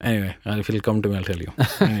 Anyway, if it'll come to me, I'll tell you.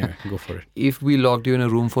 Anyway, go for it. If we locked you in a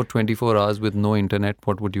room for 24 hours with no internet,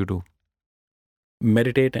 what would you do?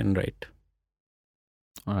 Meditate and write.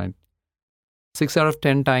 All right. 6 out of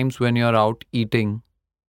 10 times when you're out eating,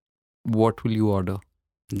 what will you order?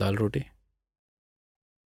 Dal roti.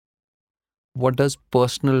 What does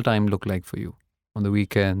personal time look like for you on the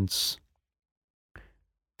weekends?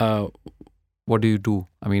 What do you do?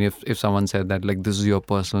 I mean, if someone said that, like, this is your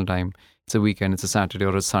personal time, it's a weekend, it's a Saturday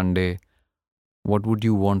or a Sunday, what would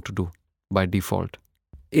you want to do by default?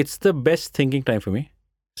 It's the best thinking time for me.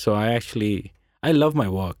 So I love my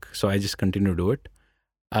work. So I just continue to do it.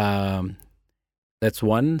 That's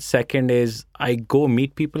one. Second is I go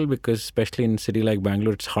meet people because especially in a city like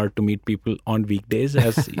Bangalore, it's hard to meet people on weekdays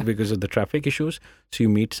as because of the traffic issues. So you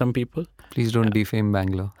meet some people. Please don't defame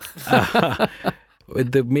Bangalore.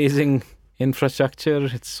 With the amazing infrastructure,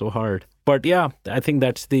 it's so hard. But yeah, I think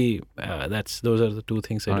those are the two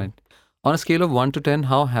things I All do. right. On a scale of 1 to 10,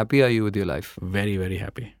 how happy are you with your life? Very, very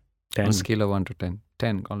happy. 10. On a scale of 1 to 10.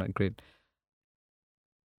 10. All right, great.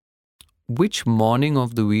 Which morning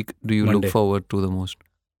of the week do you Monday. look forward to the most?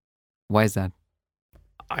 Why is that?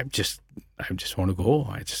 I just want to go.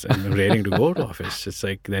 I'm raring to go to office. It's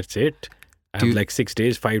like that's it. I have like 6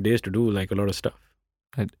 days, 5 days to do like a lot of stuff.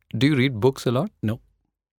 Right. Do you read books a lot? No.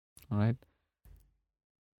 All right.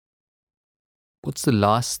 What's the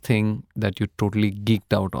last thing that you totally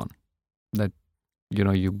geeked out on? That,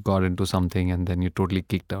 you got into something and then you totally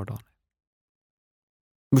geeked out on it?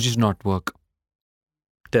 Which is not work.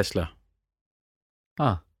 Tesla.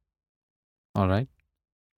 All right.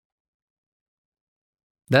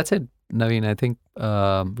 That's it, Naveen. I think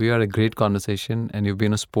we had a great conversation and you've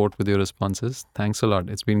been a sport with your responses. Thanks a lot.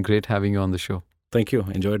 It's been great having you on the show. Thank you.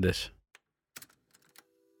 Enjoyed this.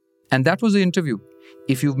 And that was the interview.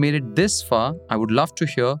 If you've made it this far, I would love to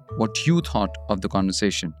hear what you thought of the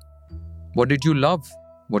conversation. What did you love?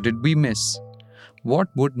 What did we miss? What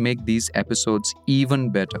would make these episodes even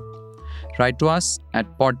better? Write to us at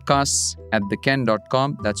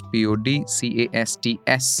podcasts@theken.com. That's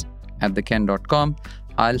podcasts@theken.com.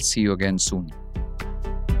 I'll see you again soon.